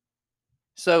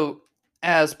 So,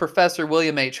 as Professor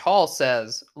William H. Hall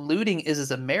says, looting is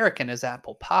as American as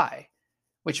apple pie,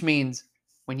 which means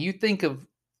when you think of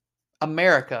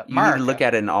America, you need to look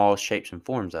at it in all shapes and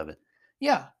forms of it.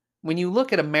 Yeah. When you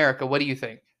look at America, what do you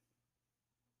think?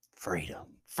 Freedom.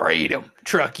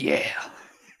 Truck, yeah.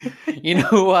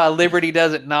 Why Liberty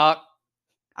doesn't knock?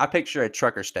 I picture a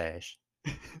trucker stash.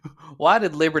 Why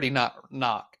did Liberty not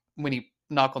knock when he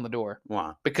knocked on the door?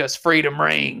 Why? Because freedom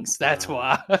rings. That's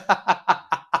why. I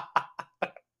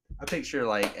picture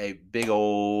like a big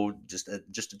old, just a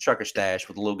trucker stash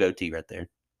with a little goatee right there.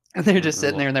 And they're just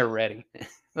sitting there and they're ready.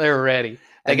 They're ready.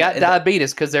 They got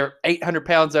diabetes because they're 800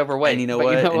 pounds overweight. And you know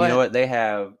what? They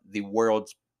have the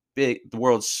world's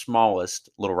smallest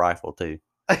little rifle too.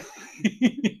 Are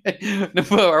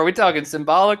we talking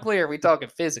symbolically or are we talking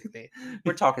physically?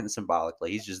 We're talking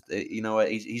symbolically. He's just,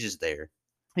 he's just there.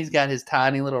 He's got his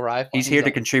tiny little rifle. He's here to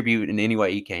contribute in any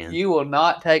way he can. You will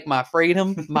not take my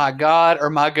freedom, my God, or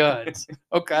my guns.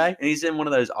 Okay? And he's in one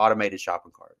of those automated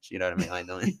shopping carts. You know what I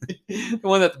mean? The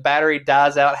one that the battery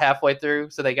dies out halfway through,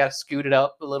 so they got to scoot it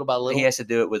up little by little. He has to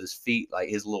do it with his feet, like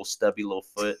his little stubby little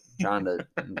foot, trying to.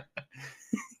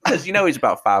 Because he's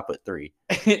about 5'3".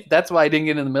 That's why he didn't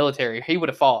get in the military. He would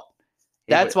have fought.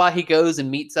 That's why he goes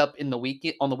and meets up on the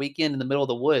weekend in the middle of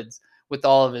the woods with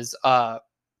all of his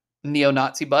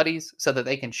neo-Nazi buddies so that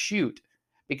they can shoot,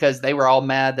 because they were all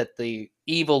mad that the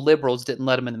evil liberals didn't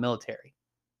let him in the military.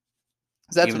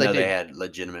 So that's Even what though they had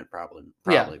legitimate problems.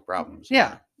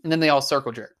 Yeah. And then they all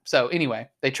circle jerk. So anyway,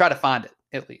 they try to find it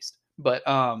at least. But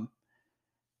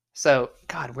so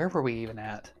God, where were we even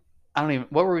at?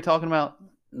 What were we talking about?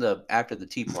 the after the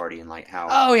Tea Party and like how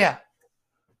Oh yeah.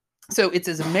 So it's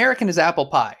as American as apple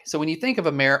pie. So when you think of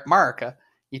America,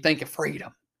 you think of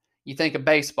freedom, you think of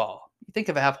baseball, you think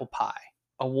of apple pie,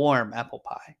 a warm apple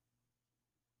pie.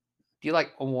 Do you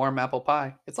like a warm apple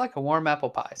pie? It's like a warm apple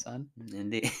pie, son.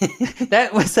 Indeed.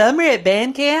 That was summer at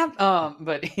band camp.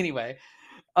 But anyway,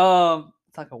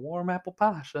 it's like a warm apple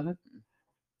pie, son.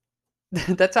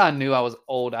 That's how I knew I was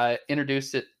old. I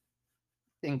introduced it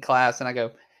in class, and I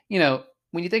go,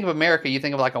 when you think of America, you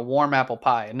think of like a warm apple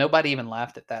pie, and nobody even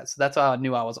laughed at that. So that's how I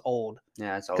knew I was old,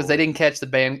 Yeah, it's because old. they didn't catch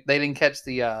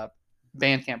the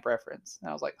band camp reference. And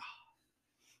I was like,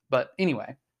 but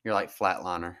anyway, You're like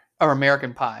Flatliner. or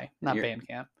American Pie, not You're- band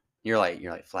camp. You're like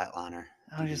Flatliner.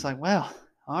 I was just like, well,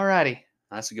 all righty.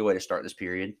 That's a good way to start this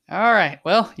period. All right.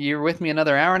 Well, you're with me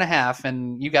another hour and a half,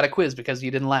 and you got a quiz because you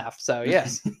didn't laugh. So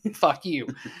yes, fuck you.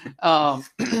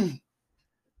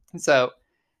 So,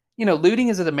 looting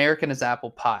is as American as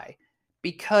apple pie,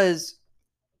 because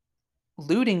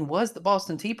looting was the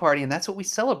Boston Tea Party, and that's what we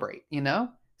celebrate.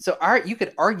 So you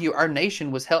could argue our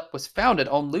nation was founded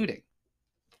on looting.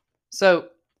 So,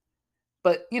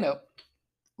 but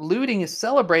looting is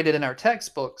celebrated in our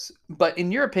textbooks. But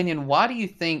in your opinion, why do you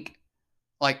think,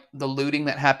 like, the looting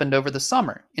that happened over the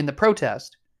summer in the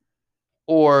protest,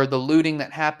 or the looting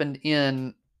that happened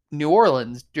in New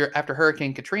Orleans after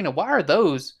Hurricane Katrina, why are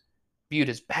those viewed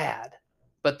as bad,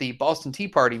 but the Boston Tea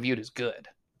Party viewed as good?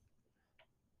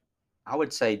 I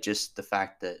would say just the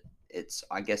fact that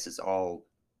I guess it's all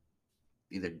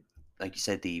either, like you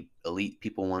said, the elite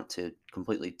people want to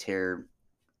completely tear,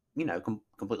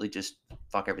 completely just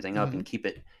fuck everything up and keep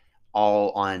it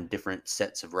all on different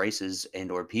sets of races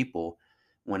and or people,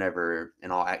 whenever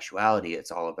in all actuality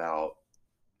it's all about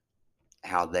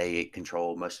how they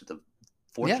control most of the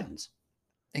fortunes.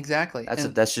 Yeah, exactly.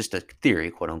 That's just a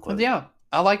theory, quote unquote. Yeah,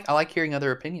 I like hearing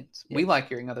other opinions. Yeah. We like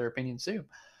hearing other opinions too.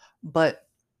 But,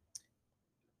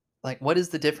 like, what is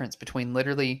the difference between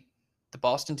literally the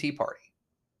Boston Tea Party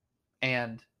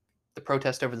and the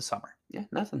protest over the summer? Yeah,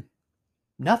 nothing.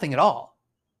 Nothing at all.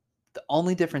 The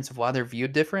only difference of why they're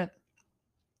viewed different,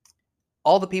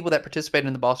 all the people that participated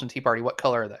in the Boston Tea Party, what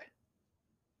color are they?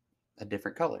 A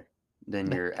different color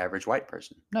than your average white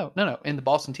person. No. In the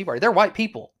Boston Tea Party, they're white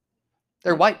people.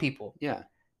 They're white people. Yeah.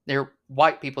 They're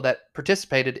white people that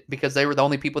participated because they were the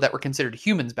only people that were considered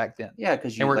humans back then. Yeah,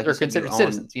 because they're considered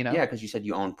citizens, Yeah, because you said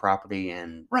you own property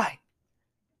and... Right.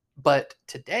 But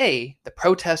today, the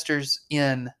protesters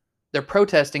they're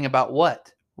protesting about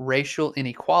what? Racial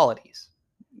inequalities.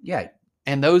 Yeah.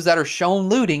 And those that are shown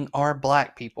looting are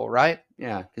black people, right?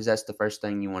 Yeah, because that's the first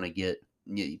thing you want to get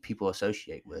people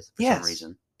associate with for some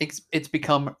reason. It's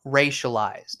become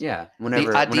racialized. Yeah.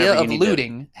 The idea of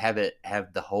looting... have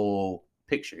the whole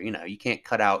picture. You can't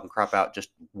cut out and crop out just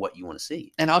what you want to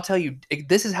see. And I'll tell you,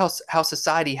 this is how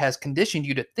society has conditioned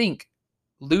you to think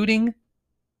looting,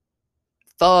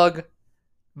 thug,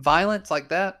 violence like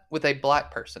that with a black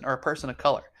person or a person of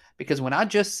color. Because when I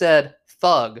just said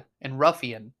thug and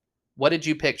ruffian, what did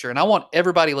you picture? And I want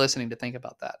everybody listening to think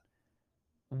about that.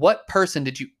 What person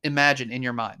did you imagine in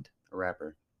your mind? A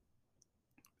rapper.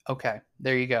 Okay,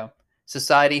 there you go.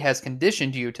 Society has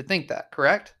conditioned you to think that,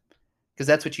 correct? Because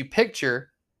that's what you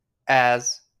picture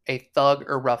as a thug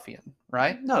or ruffian,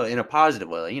 right? No, in a positive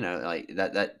way, like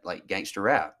that like gangster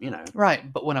rap,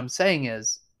 Right, but what I'm saying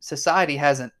is society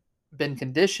hasn't been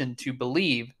conditioned to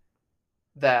believe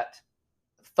that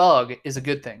thug is a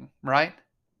good thing, right?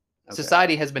 Okay.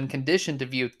 Society has been conditioned to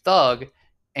view thug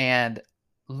and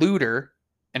looter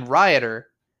and rioter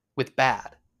with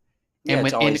bad. Yeah,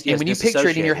 and when you picture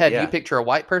it in your head, do you picture a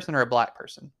white person or a black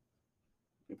person?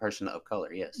 A person of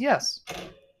color, yes. Yes.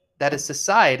 That is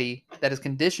society that has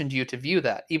conditioned you to view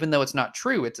that, even though it's not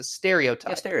true. It's a stereotype.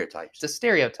 Yeah, stereotypes. It's a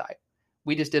stereotype.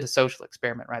 We just did a social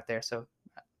experiment right there, so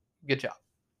good job.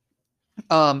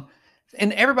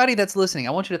 And everybody that's listening,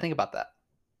 I want you to think about that.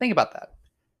 Think about that.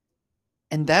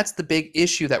 And that's the big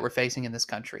issue that we're facing in this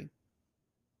country.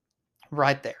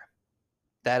 Right there.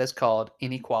 That is called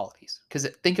inequalities. Because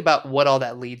think about what all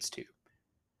that leads to.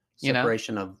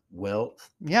 Separation of wealth.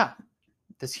 Yeah.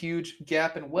 This huge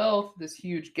gap in wealth, this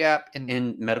huge gap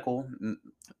in medical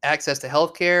access to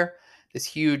healthcare, this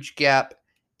huge gap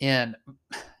in,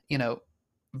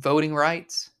 voting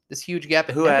rights, this huge gap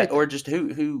in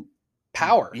who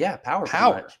power. Yeah,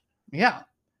 power. Yeah.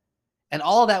 And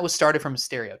all of that was started from a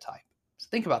stereotype. So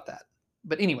think about that.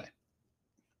 But anyway.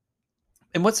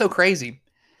 And what's so crazy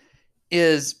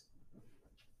is,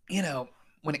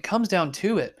 when it comes down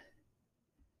to it,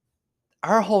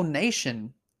 our whole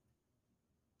nation,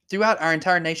 throughout our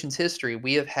entire nation's history,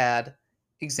 we have had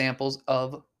examples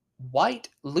of white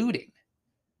looting.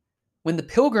 When the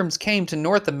Pilgrims came to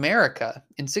North America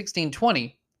in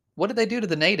 1620, what did they do to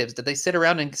the natives? Did they sit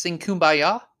around and sing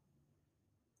Kumbaya?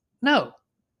 No.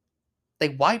 They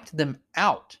wiped them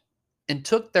out and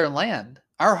took their land.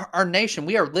 Our nation,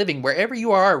 we are living wherever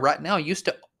you are right now, used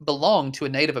to belong to a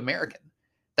Native American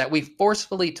that we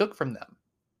forcefully took from them.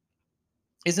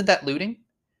 Isn't that looting?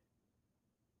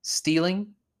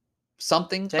 Stealing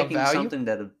something of Taking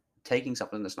value? taking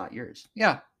something that's not yours.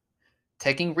 Yeah.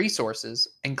 Taking resources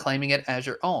and claiming it as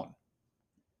your own.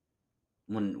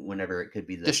 Whenever it could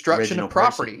be the Destruction original of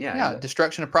property. person. Yeah,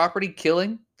 destruction of property,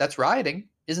 killing, that's rioting.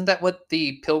 Isn't that what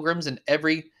the Pilgrims and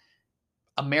every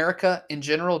America in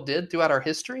general did throughout our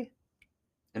history?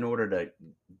 In order to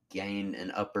gain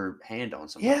an upper hand on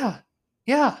somebody.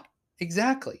 Yeah,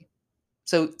 exactly.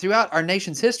 So throughout our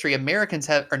nation's history,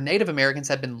 Native Americans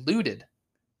have been looted.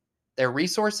 Their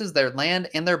resources, their land,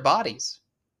 and their bodies.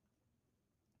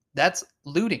 That's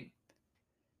looting.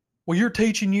 Well, you're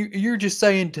just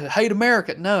saying to hate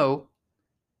America. No,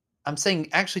 I'm saying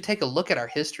actually take a look at our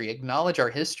history, acknowledge our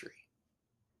history.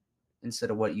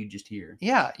 Instead of what you just hear.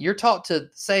 Yeah, you're taught to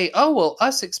say, oh, well,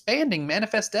 us expanding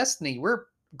Manifest Destiny, we're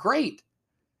great.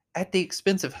 At the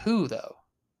expense of who, though?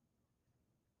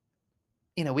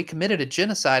 We committed a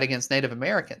genocide against Native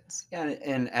Americans. Yeah,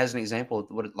 and as an example,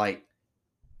 like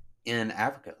in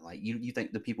Africa, like you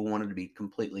think the people wanted to be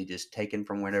completely just taken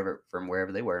from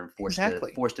wherever they were and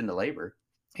forced into labor.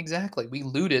 Exactly. We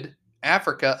looted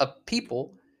Africa of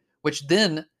people, which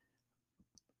then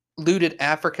looted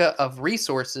Africa of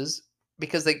resources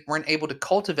because they weren't able to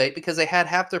cultivate because they had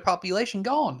half their population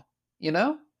gone.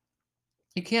 You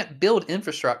can't build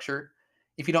infrastructure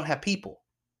if you don't have people.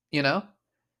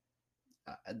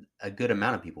 A good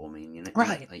amount of people. I mean,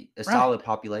 Right. like a solid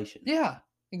population. Yeah,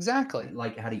 exactly.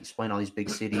 Like, how do you explain all these big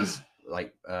cities,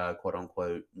 like quote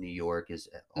unquote New York is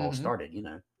all started?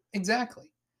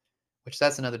 Exactly. Which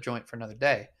that's another joint for another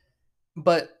day.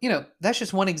 But that's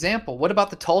just one example. What about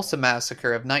the Tulsa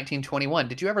massacre of 1921?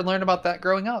 Did you ever learn about that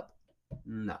growing up?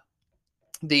 No.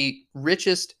 The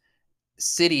richest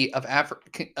city of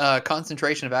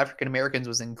concentration of African Americans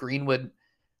was in Greenwood,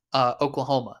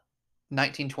 Oklahoma,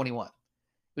 1921.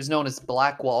 It was known as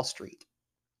Black Wall Street.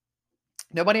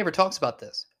 Nobody ever talks about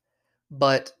this,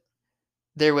 but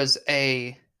there was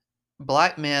a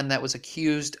black man that was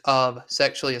accused of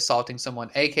sexually assaulting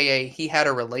someone, aka he had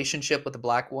a relationship with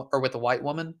with a white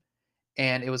woman,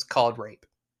 and it was called rape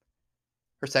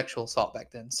or sexual assault back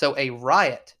then. So a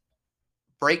riot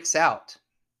breaks out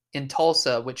in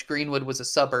Tulsa, which Greenwood was a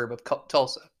suburb of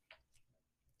Tulsa.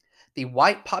 The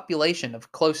white population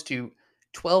of close to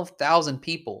 12,000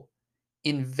 people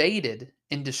invaded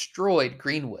and destroyed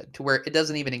Greenwood to where it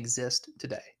doesn't even exist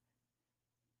today.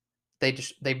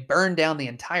 They burned down the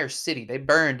entire city. They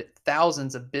burned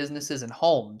thousands of businesses and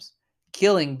homes,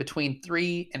 killing between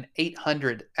 300 and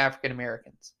 800 African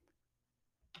Americans.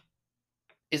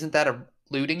 Isn't that a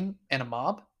looting and a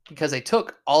mob? Because they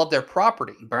took all of their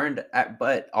property.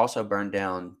 But also burned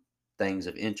down things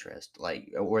of interest,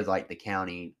 like the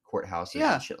county courthouses.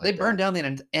 Yeah, and shit like they burned that. down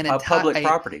an entire public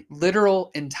property,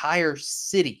 literal entire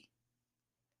city.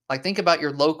 Like think about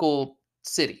your local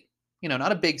city.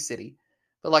 Not a big city,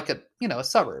 but like a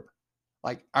suburb,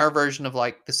 like our version of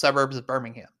like the suburbs of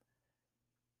Birmingham.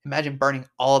 Imagine burning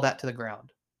all of that to the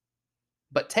ground,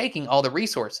 but taking all the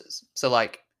resources. So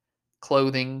like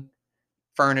clothing,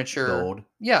 furniture, gold.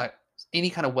 Yeah, any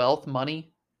kind of wealth,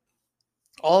 money.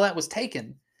 All that was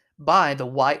taken by the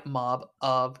white mob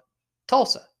of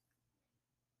Tulsa.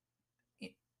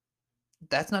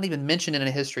 That's not even mentioned in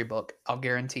a history book, I'll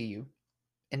guarantee you.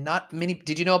 And not many.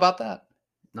 Did you know about that?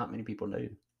 Not many people knew.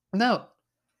 No.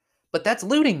 But that's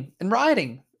looting and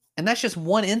rioting. And that's just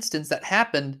one instance that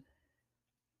happened.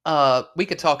 We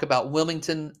could talk about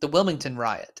the Wilmington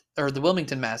riot, or the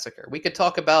Wilmington massacre. We could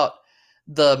talk about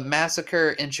the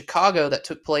massacre in Chicago that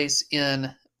took place in,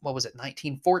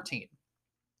 1914,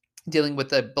 dealing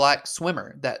with a black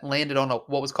swimmer that landed on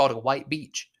what was called a white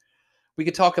beach. We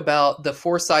could talk about the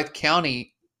Forsyth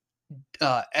County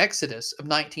exodus of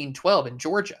 1912 in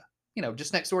Georgia,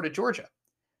 just next door to Georgia.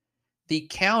 The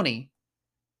county,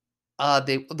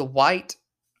 the white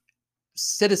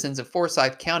citizens of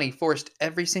Forsyth County forced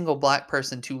every single black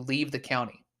person to leave the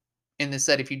county. And they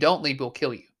said, if you don't leave, we'll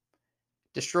kill you.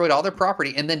 Destroyed all their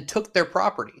property and then took their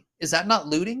property. Is that not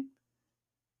looting?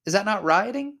 Is that not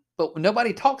rioting? But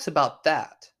nobody talks about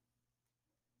that.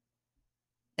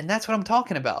 And that's what I'm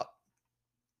talking about.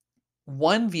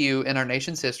 One view in our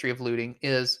nation's history of looting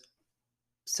is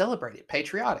celebrated,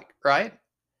 patriotic, right?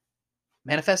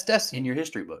 Manifest Destiny. In your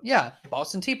history book. Yeah,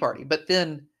 Boston Tea Party. But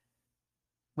then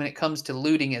when it comes to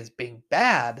looting as being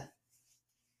bad,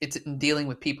 it's in dealing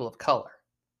with people of color.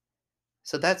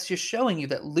 So that's just showing you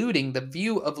that looting, the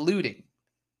view of looting,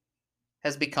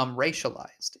 has become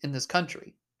racialized in this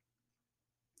country.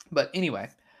 But anyway,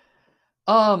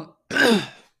 the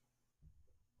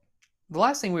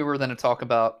last thing we were going to talk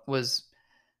about was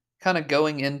kind of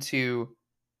going into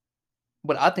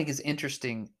what I think is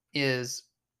interesting is,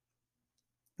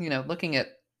 looking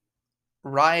at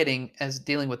rioting as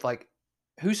dealing with like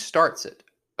who starts it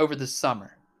over the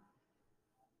summer.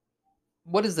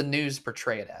 What does the news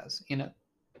portray it as?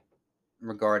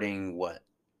 Regarding what?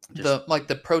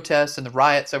 The protests and the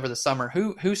riots over the summer.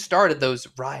 Who started those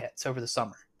riots over the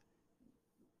summer?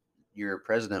 Your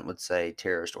president would say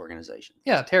terrorist organization.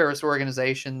 Yeah, terrorist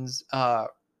organizations.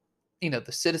 The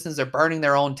citizens are burning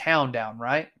their own town down,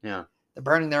 right? Yeah. They're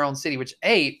burning their own city. Which,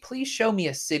 please show me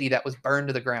a city that was burned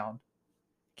to the ground.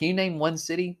 Can you name one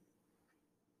city?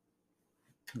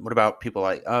 What about people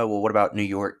like, what about New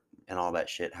York and all that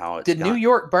shit? Did New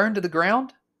York burn to the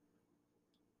ground?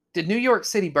 Did New York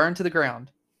City burn to the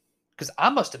ground? Because I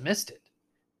must have missed it.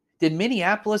 Did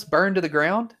Minneapolis burn to the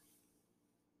ground?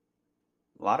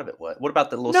 A lot of it was. What about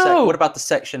the little No. what about the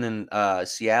section in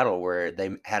Seattle where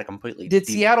they had a completely Did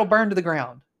Seattle burn to the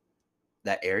ground?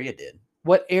 That area did.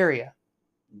 What area?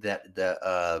 That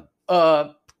the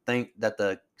thing that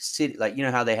the city, like,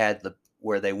 how they had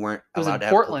where they weren't it was allowed in to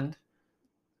Portland.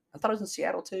 I thought it was in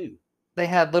Seattle too. They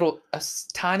had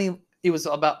tiny. It was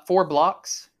about 4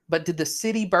 blocks. But did the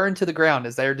city burn to the ground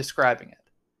as they're describing it?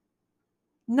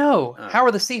 No. How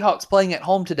are the Seahawks playing at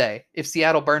home today if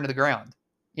Seattle burned to the ground?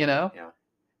 Yeah.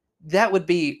 That would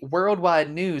be worldwide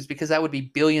news because that would be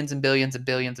billions and billions and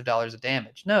billions of dollars of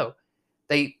damage. No.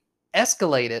 They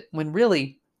escalate it when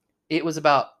really it was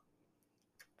about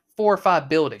 4 or 5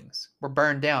 buildings were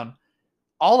burned down.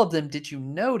 All of them, did you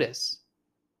notice,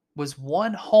 was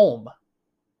one home.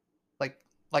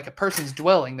 Like a person's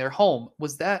dwelling, their home,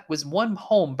 was one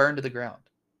home burned to the ground?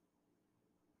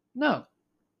 No.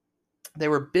 They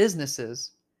were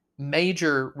businesses,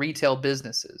 major retail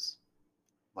businesses.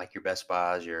 Like your Best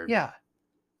Buys,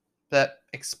 that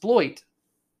exploit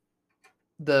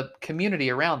the community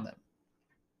around them.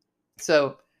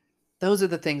 So those are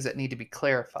the things that need to be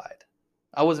clarified.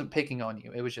 I wasn't picking on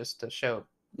you. It was just to show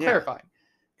clarifying.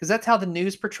 Because that's how the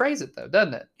news portrays it, though,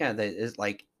 doesn't it? Yeah, it's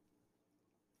like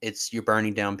you're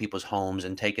burning down people's homes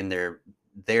and taking their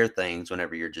things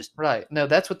whenever you're just right. No,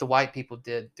 that's what the white people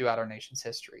did throughout our nation's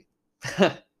history.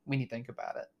 When you think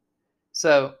about it.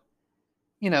 So,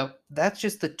 that's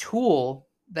just the tool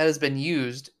that has been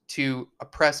used to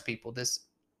oppress people. This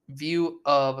view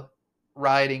of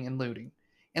rioting and looting.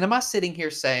 And am I sitting here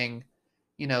saying,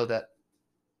 that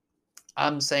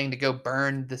I'm saying to go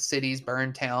burn the cities,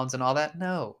 burn towns and all that?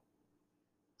 No,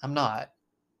 I'm not.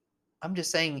 I'm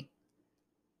just saying,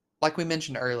 like we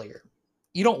mentioned earlier,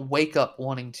 you don't wake up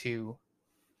wanting to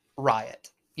riot,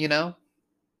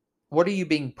 What are you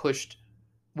being pushed?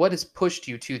 What has pushed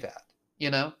you to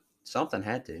that, Something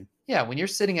had to. Yeah, when you're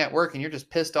sitting at work and you're just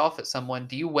pissed off at someone,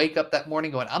 do you wake up that morning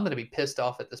going, I'm going to be pissed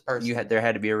off at this person? There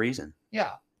had to be a reason.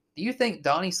 Yeah. Do you think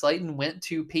Donnie Slayton went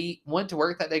to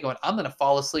work that day going, I'm going to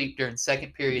fall asleep during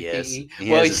second period PE?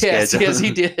 Well, yes, he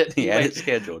did. He had it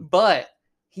scheduled. But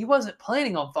he wasn't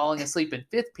planning on falling asleep in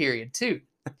 5th period, too.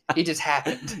 It just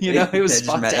happened. It was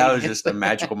spontaneous. That was just a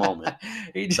magical moment.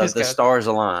 The stars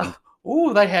aligned.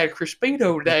 Oh, they had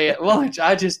Crispito today at lunch.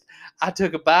 I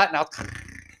took a bite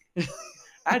and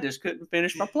I just couldn't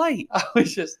finish my plate. I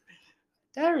was just,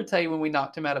 did I ever tell you when we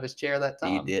knocked him out of his chair that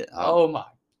time? You did. Oh my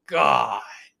God.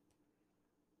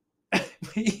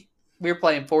 we were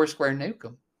playing Foursquare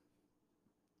Nukem.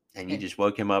 And you just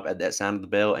woke him up at that sound of the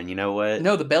bell, and you know what?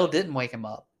 No, the bell didn't wake him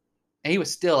up. And he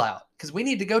was still out because we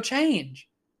need to go change.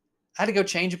 I had to go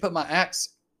change and put my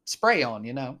Axe spray on,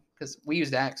 because we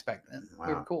used Axe back then. Wow.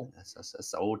 We were cool.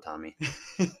 That's old Tommy.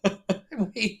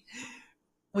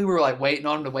 We were like waiting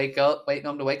on him to wake up.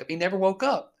 He never woke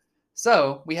up.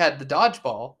 So we had the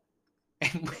dodgeball,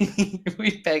 and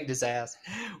we pegged his ass.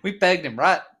 We pegged him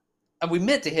right. And we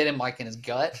meant to hit him like in his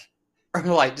gut. Or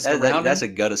like just around him. That's a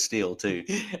gut of steel, too.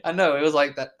 I know. It was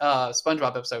like that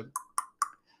SpongeBob episode.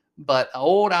 But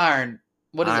old Iron...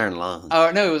 What is Iron it? Lung. Oh,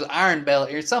 no, it was Iron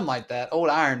Belly or something like that. Old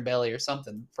Iron Belly or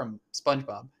something from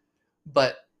SpongeBob.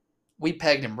 But we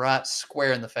pegged him right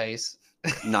square in the face.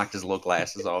 Knocked his little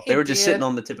glasses off. They were just sitting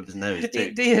on the tip of his nose, too. He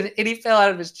did. And he fell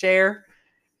out of his chair.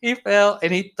 He fell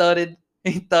and he thudded.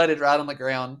 He thudded right on the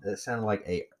ground. It sounded like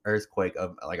a earthquake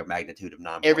of like a magnitude of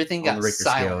 9. Everything got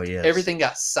silent. Scale, yes. Everything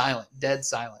got silent, dead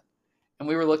silent. And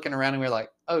we were looking around and we were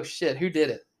like, oh shit, who did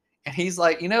it? And he's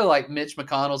like, like Mitch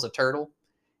McConnell's a turtle?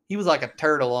 He was like a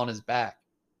turtle on his back.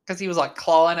 because he was like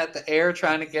clawing at the air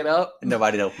trying to get up.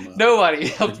 Nobody helped him up. Nobody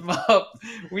helped him up.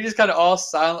 We just kind of all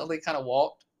silently kind of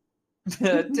walked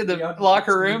to the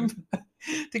locker room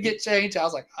to get changed. I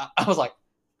was like,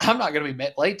 I'm not going to be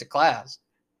late to class.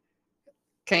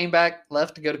 Came back,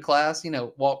 left to go to class,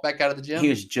 walked back out of the gym. He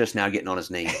was just now getting on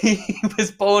his knee. He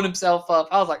was pulling himself up.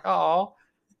 I was like, oh.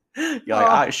 You're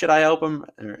like, should I help him?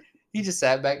 He just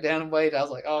sat back down and waited. I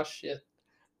was like, oh, shit.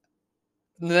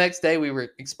 The next day, we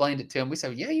explained it to him. We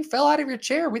said, yeah, you fell out of your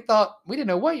chair. We didn't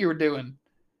know what you were doing.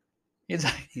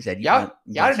 He said, y'all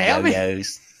didn't help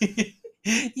me.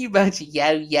 You bunch of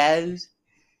yo-yos.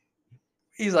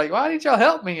 He's like, why didn't y'all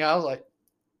help me? I was like,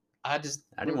 I didn't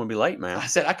want to be late, man. I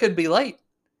said I could be late.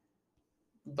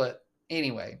 But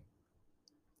anyway,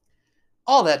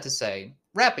 all that to say,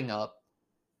 wrapping up,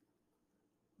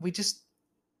 when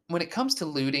it comes to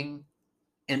looting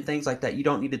and things like that, you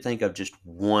don't need to think of just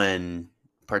one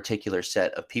particular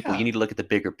set of people. Yeah. You need to look at the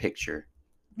bigger picture.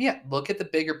 Yeah, look at the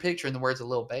bigger picture, in the words of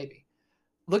Lil Baby.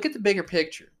 Look at the bigger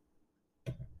picture.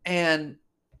 And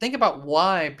think about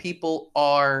why people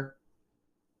are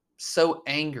so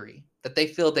angry that they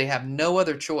feel they have no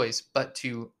other choice but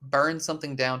to burn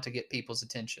something down to get people's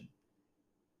attention.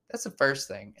 That's the first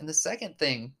thing. And the second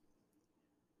thing,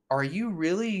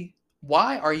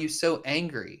 why are you so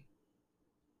angry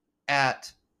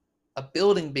at a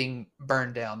building being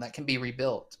burned down that can be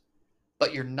rebuilt,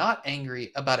 but you're not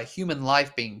angry about a human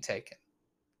life being taken?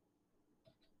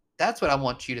 That's what I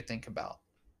want you to think about.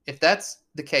 If that's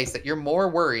the case, that you're more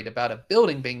worried about a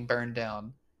building being burned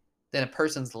down than a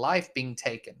person's life being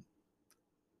taken,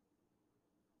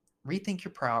 rethink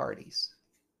your priorities.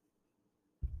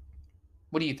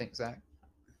 What do you think, Zach?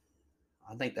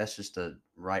 I think that's just the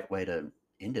right way to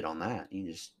end it on that.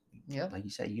 You just, like you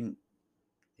say,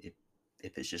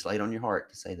 if it's just laid on your heart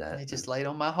to say that. It just laid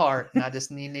on my heart, and I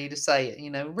just need to say it.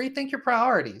 Rethink your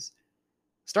priorities.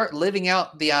 Start living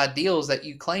out the ideals that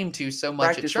you claim to so much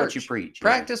Practice at church. what you preach.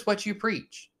 Practice what you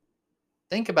preach.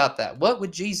 Think about that. What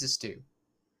would Jesus do?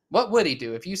 What would he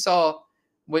do? If you saw,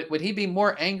 would he be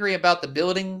more angry about the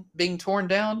building being torn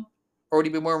down, or would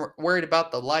he be more worried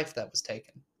about the life that was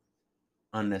taken?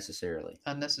 Unnecessarily.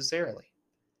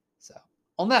 So,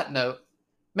 on that note,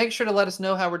 make sure to let us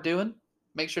know how we're doing.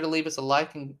 Make sure to leave us a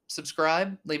like and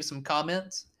subscribe. Leave us some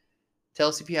comments. Tell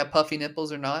us if you have puffy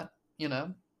nipples or not.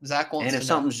 Zach wants to know. And if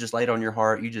something's just laid on your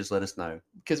heart, you just let us know.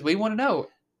 Because we want to know.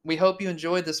 We hope you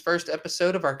enjoyed this first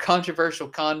episode of our controversial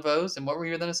convos. And what were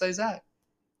you going to say, Zach?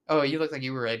 Oh, you look like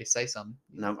you were ready to say something.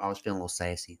 No, I was feeling a little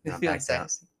sassy. Feeling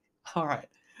sassy. All right.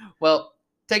 Well,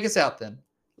 take us out then.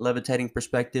 Levitating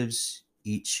perspectives,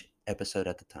 each episode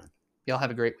at a time. Y'all have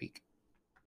a great week.